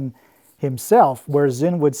Zinn himself, where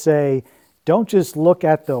Zinn would say, don't just look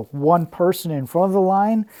at the one person in front of the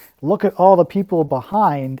line, look at all the people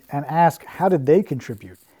behind and ask, how did they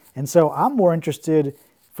contribute? And so I'm more interested,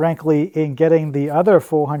 frankly, in getting the other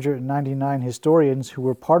 499 historians who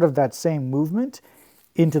were part of that same movement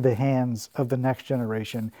into the hands of the next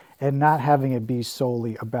generation and not having it be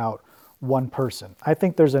solely about one person. I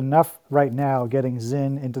think there's enough right now getting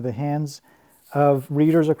Zinn into the hands of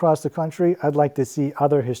readers across the country. I'd like to see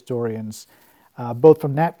other historians, both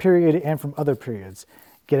from that period and from other periods,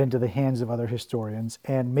 get into the hands of other historians.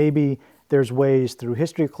 And maybe there's ways through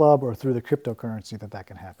History Club or through the cryptocurrency that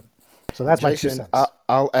can happen. So that's my 2 Jason, cents.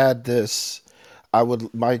 I'll add this.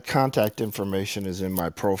 My contact information is in my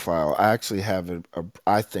profile. I actually have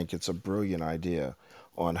I think it's a brilliant idea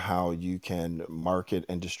on how you can market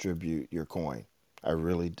and distribute your coin. I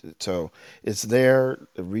really do. So it's there.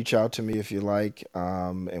 Reach out to me if you like,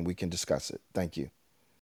 and we can discuss it. Thank you.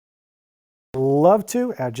 Love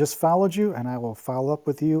to. I just followed you, and I will follow up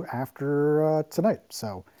with you after tonight.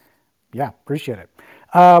 So, yeah, appreciate it.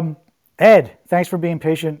 Ed, thanks for being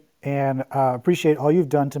patient. and appreciate all you've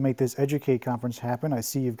done to make this Educate conference happen. I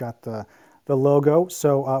see you've got the logo,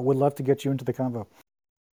 so would love to get you into the convo.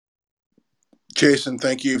 Jason,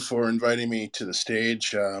 thank you for inviting me to the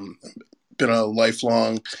stage. Been a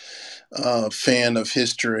lifelong fan of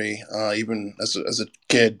history, even as a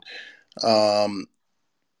kid. Um,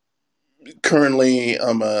 Currently,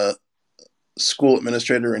 I'm a school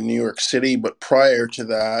administrator in New York City, but prior to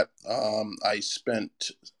that, I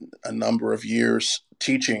spent a number of years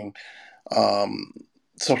teaching um,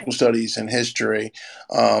 social studies and history.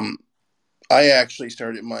 Um, I actually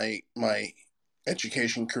started my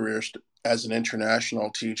education career as an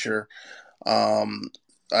international teacher. Um,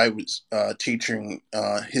 I was teaching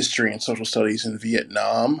history and social studies in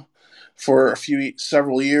Vietnam for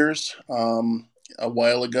several years a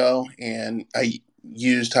while ago, and I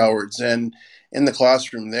used Howard Zinn in the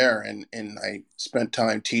classroom there, and I spent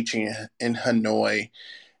time teaching in Hanoi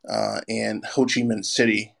and Ho Chi Minh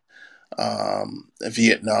City,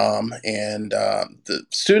 Vietnam, and the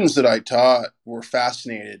students that I taught were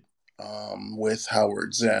fascinated with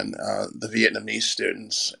Howard Zinn, the Vietnamese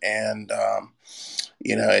students, and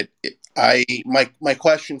my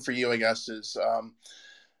question for you, I guess, is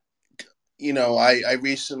I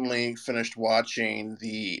recently finished watching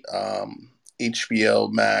the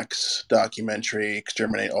HBO Max documentary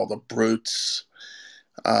 "Exterminate All the Brutes"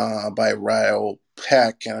 by Raoul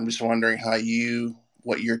Peck, and I'm just wondering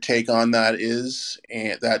what your take on that is,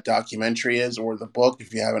 and that documentary is, or the book,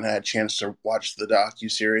 if you haven't had a chance to watch the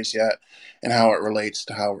docu-series yet, and how it relates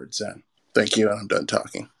to Howard Zinn. Thank you, and I'm done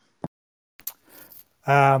talking.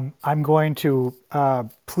 I'm going to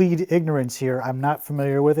plead ignorance here. I'm not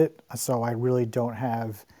familiar with it, so I really don't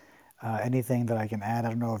have anything that I can add. I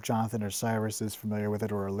don't know if Jonathan or Cyrus is familiar with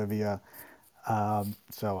it, or Olivia.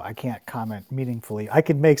 So I can't comment meaningfully. I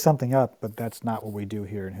could make something up, but that's not what we do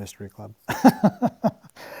here in History Club.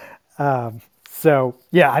 So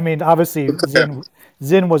yeah, I mean, obviously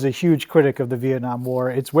Zinn was a huge critic of the Vietnam War.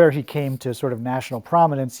 It's where he came to sort of national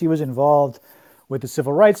prominence. He was involved with the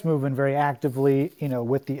civil rights movement very actively,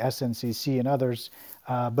 with the SNCC and others.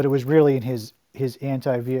 But it was really in his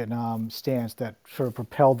anti-Vietnam stance that sort of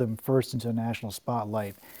propelled him first into the national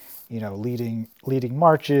spotlight. Leading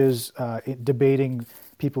marches, debating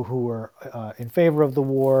people who were in favor of the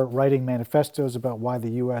war, writing manifestos about why the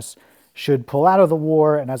U.S. should pull out of the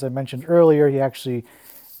war. And as I mentioned earlier,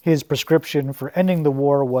 his prescription for ending the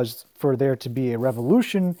war was for there to be a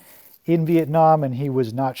revolution in Vietnam, and he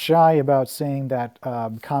was not shy about saying that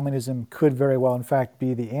communism could very well, in fact,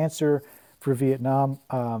 be the answer for Vietnam.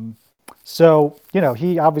 So,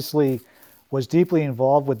 he obviously was deeply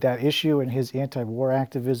involved with that issue, and his anti-war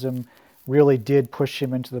activism really did push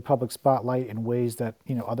him into the public spotlight in ways that,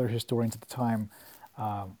 other historians at the time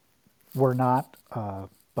were not.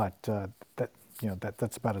 But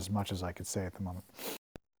that's about as much as I could say at the moment.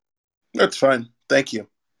 That's fine. Thank you.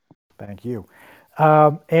 Thank you.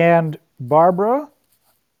 And Barbara,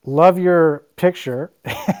 love your picture.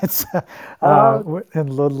 And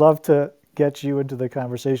would love to get you into the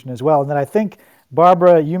conversation as well. And then I think,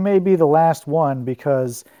 Barbara, you may be the last one,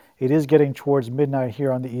 because it is getting towards midnight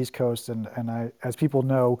here on the East Coast. And as people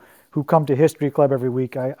know who come to History Club every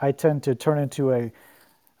week, I tend to turn into a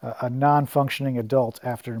non-functioning adult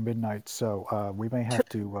after midnight. So we may have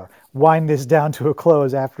to wind this down to a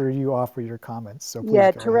close after you offer your comments. So please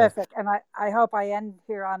Yeah, go ahead. terrific. And I hope I end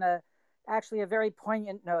here on actually a very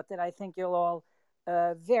poignant note that I think you'll all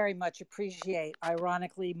very much appreciate.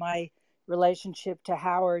 Ironically, my relationship to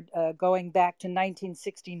Howard going back to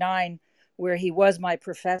 1969, where he was my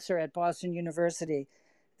professor at Boston University.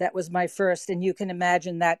 That was my first, and you can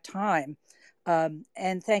imagine that time.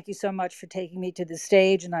 And thank you so much for taking me to the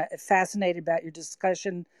stage. And I'm fascinated about your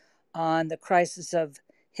discussion on the crisis of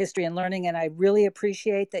history and learning. And I really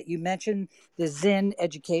appreciate that you mentioned the Zinn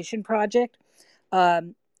Education Project.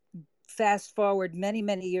 Fast forward many,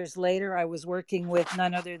 many years later, I was working with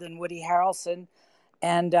none other than Woody Harrelson.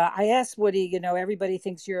 And I asked Woody, everybody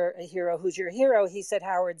thinks you're a hero. Who's your hero? He said,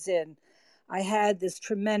 Howard Zinn. I had this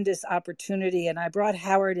tremendous opportunity, and I brought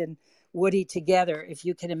Howard and Woody together, if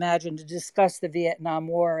you can imagine, to discuss the Vietnam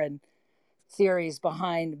War and theories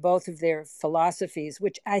behind both of their philosophies,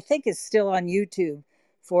 which I think is still on YouTube.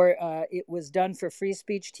 It was done for Free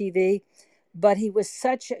Speech TV. But he was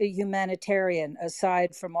such a humanitarian,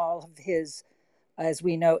 aside from all of his, as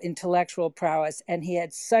we know, intellectual prowess, and he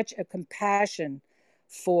had such a compassion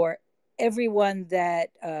for everyone that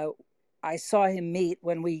I saw him meet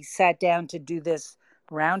when we sat down to do this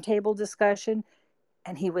roundtable discussion.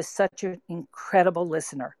 And he was such an incredible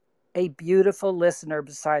listener, a beautiful listener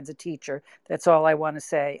besides a teacher. That's all I want to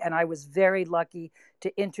say. And I was very lucky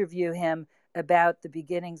to interview him about the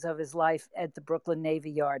beginnings of his life at the Brooklyn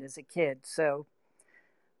Navy Yard as a kid. So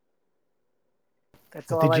that's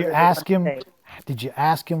But all I really want to say. Did you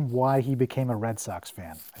ask him why he became a Red Sox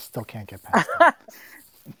fan? I still can't get past that.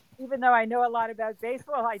 Even though I know a lot about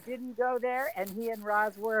baseball, I didn't go there. And he and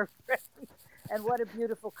Roz were, and what a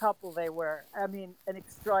beautiful couple they were. I mean, an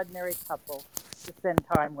extraordinary couple to spend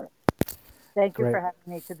time with. Thank you Great. for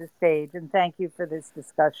having me to the stage, and thank you for this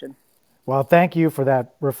discussion. Well, thank you for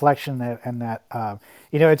that reflection and that.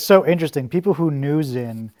 It's so interesting. People who knew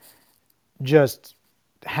Zinn just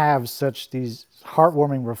have such these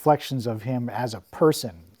heartwarming reflections of him as a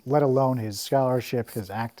person, let alone his scholarship,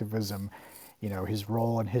 his activism, his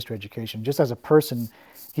role in history education. Just as a person,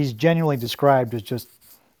 he's genuinely described as just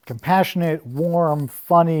compassionate, warm,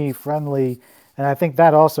 funny, friendly, and I think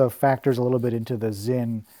that also factors a little bit into the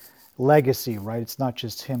Zinn legacy, right? It's not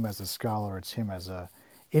just him as a scholar, it's him as a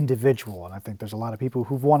individual, and I think there's a lot of people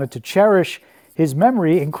who've wanted to cherish his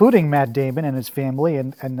memory, including Matt Damon and his family,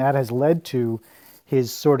 and that has led to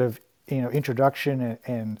his sort of introduction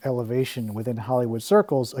and elevation within Hollywood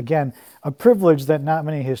circles. Again, a privilege that not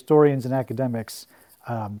many historians and academics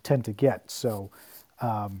tend to get. So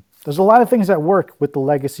there's a lot of things that work with the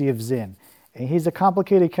legacy of Zinn. And he's a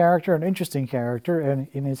complicated character, an interesting character, and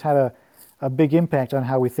he's had a big impact on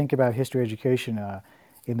how we think about history education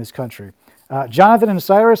in this country. Jonathan and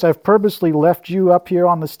Cyrus, I've purposely left you up here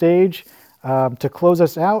on the stage to close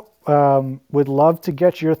us out. Would love to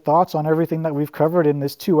get your thoughts on everything that we've covered in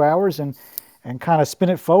this 2 hours and kind of spin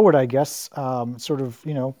it forward, I guess, sort of,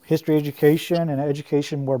 history education and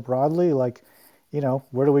education more broadly. Like,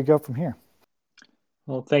 where do we go from here?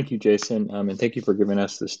 Well, thank you, Jason, and thank you for giving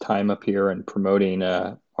us this time up here and promoting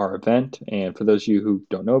our event. And for those of you who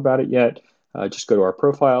don't know about it yet, just go to our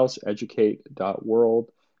profiles,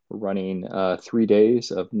 educate.world. We're running 3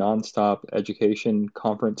 days of nonstop education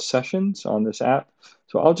conference sessions on this app.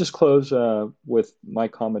 So I'll just close with my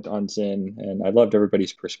comment on Zinn, and I loved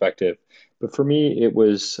everybody's perspective. But for me, it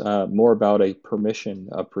was more about a permission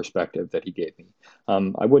of perspective that he gave me.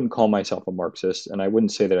 I wouldn't call myself a Marxist, and I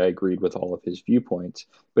wouldn't say that I agreed with all of his viewpoints,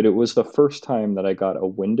 but it was the first time that I got a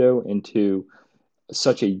window into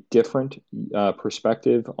such a different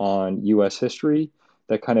perspective on US history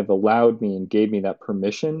that kind of allowed me and gave me that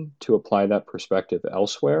permission to apply that perspective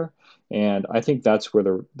elsewhere. And I think that's where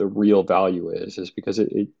the real value is because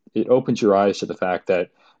it opens your eyes to the fact that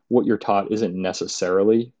what you're taught isn't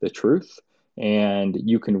necessarily the truth. And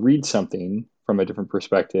you can read something from a different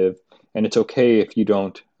perspective, and it's okay if you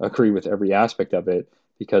don't agree with every aspect of it,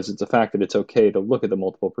 because it's a fact that it's okay to look at the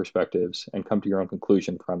multiple perspectives and come to your own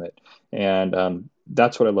conclusion from it. And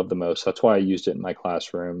that's what I love the most. That's why I used it in my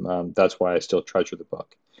classroom. That's why I still treasure the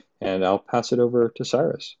book. And I'll pass it over to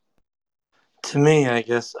Cyrus. To me, I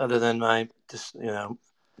guess, other than my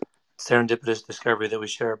serendipitous discovery that we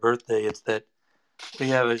share a birthday, it's that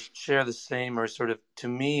we share the same, or sort of, to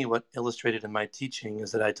me, what illustrated in my teaching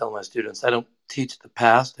is that I tell my students I don't teach the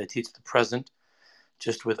past, I teach the present,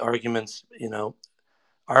 just with arguments,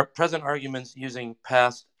 our present arguments using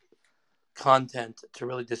past content to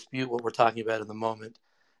really dispute what we're talking about in the moment.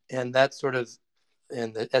 And that's sort of,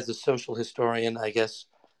 as a social historian, I guess,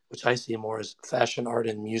 which I see more as fashion, art,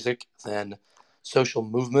 and music than social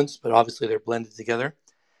movements, but obviously they're blended together.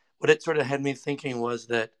 What it sort of had me thinking was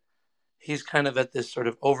that he's kind of at this sort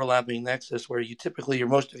of overlapping nexus where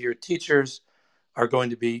most of your teachers are going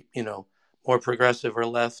to be, more progressive or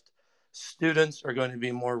left. Students are going to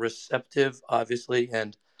be more receptive, obviously,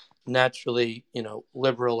 and naturally,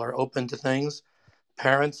 liberal or open to things.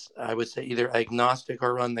 Parents, I would say, either agnostic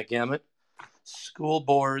or run the gamut. School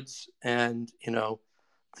boards and,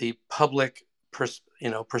 the public,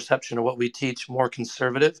 perception of what we teach more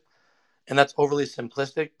conservative. And that's overly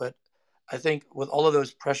simplistic, but I think with all of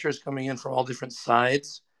those pressures coming in from all different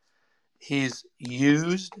sides, he's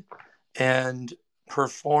used and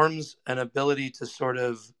performs an ability to sort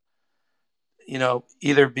of,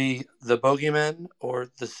 either be the bogeyman or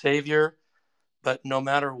the savior. But no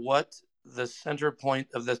matter what the center point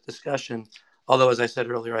of this discussion, although, as I said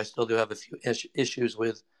earlier, I still do have a few issues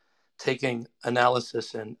with taking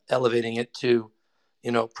analysis and elevating it to,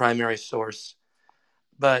 primary source.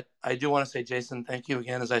 But I do want to say, Jason, thank you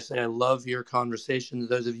again. As I say, I love your conversations.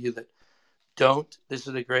 Those of you that don't, this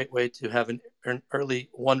is a great way to have an early,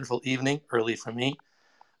 wonderful evening, early for me,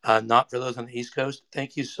 not for those on the East Coast.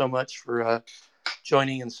 Thank you so much for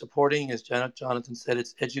joining and supporting. As Jonathan said,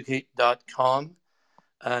 it's educate.com.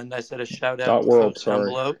 And I said a shout out .world, post sorry.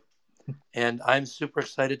 envelope. And I'm super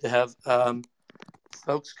excited to have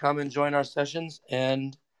folks come and join our sessions.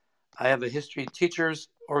 And I have a history teachers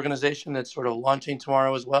organization that's sort of launching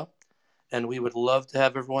tomorrow as well. and we would love to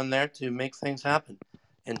have everyone there to make things happen.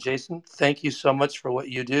 And Jason, thank you so much for what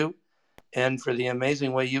you do and for the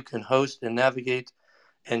amazing way you can host and navigate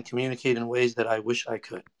and communicate in ways that I wish I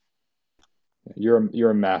could.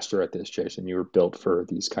 You're a master at this, Jason. You were built for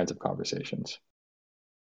these kinds of conversations.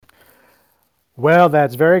 Well,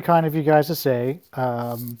 that's very kind of you guys to say.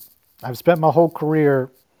 I've spent my whole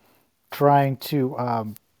career trying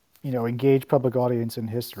to, engage public audience in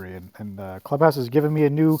history, and Clubhouse has given me a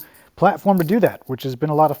new platform to do that, which has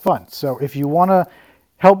been a lot of fun. So if you want to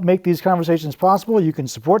help make these conversations possible, you can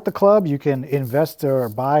support the club. You can invest or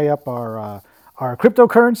buy up our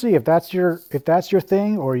cryptocurrency if that's your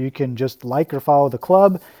thing, or you can just like or follow the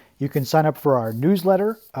club. You can sign up for our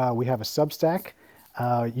newsletter. We have a Substack.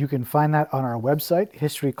 You can find that on our website,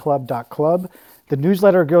 historyclub.club. The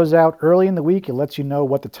newsletter goes out early in the week. It lets you know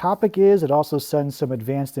what the topic is. It also sends some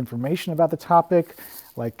advanced information about the topic.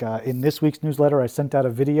 Like in this week's newsletter, I sent out a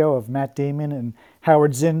video of Matt Damon and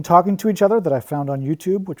Howard Zinn talking to each other that I found on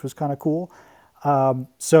YouTube, which was kind of cool.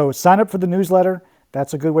 So sign up for the newsletter.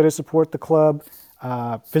 That's a good way to support the club.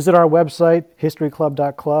 Visit our website,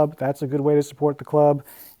 historyclub.club. That's a good way to support the club.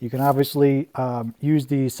 You can obviously use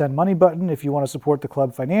the send money button if you want to support the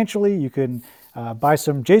club financially. You can buy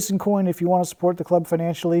some Jason coin if you want to support the club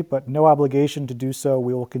financially, but no obligation to do so.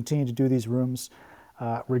 We will continue to do these rooms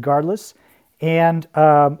regardless. And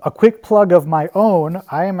a quick plug of my own,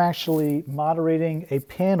 I am actually moderating a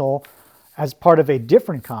panel as part of a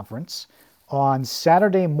different conference on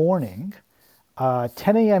Saturday morning,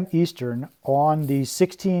 10 a.m. Eastern, on the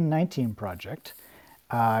 1619 project.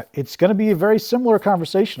 It's going to be a very similar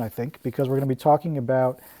conversation, I think, because we're going to be talking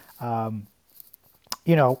about,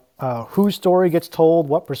 whose story gets told,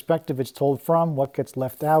 what perspective it's told from, what gets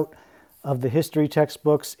left out of the history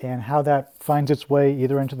textbooks, and how that finds its way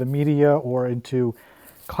either into the media or into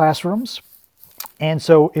classrooms. And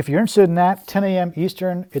so if you're interested in that, 10 a.m.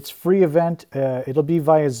 Eastern, it's a free event. It'll be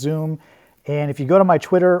via Zoom. And if you go to my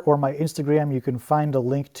Twitter or my Instagram, you can find a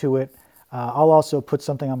link to it. I'll also put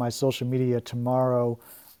something on my social media tomorrow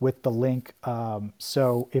with the link.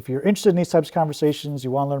 So if you're interested in these types of conversations,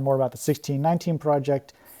 you want to learn more about the 1619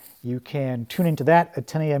 project, you can tune into that at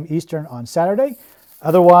 10 a.m. Eastern on Saturday.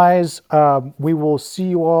 Otherwise, we will see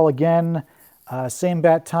you all again, same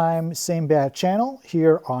bat time, same bat channel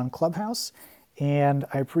here on Clubhouse. And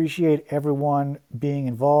I appreciate everyone being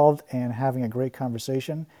involved and having a great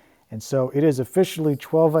conversation. And so it is officially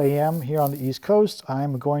 12 a.m. here on the East Coast.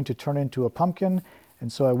 I'm going to turn into a pumpkin.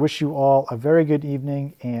 And so I wish you all a very good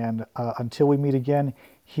evening. And until we meet again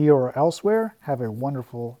here or elsewhere, have a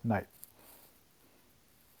wonderful night.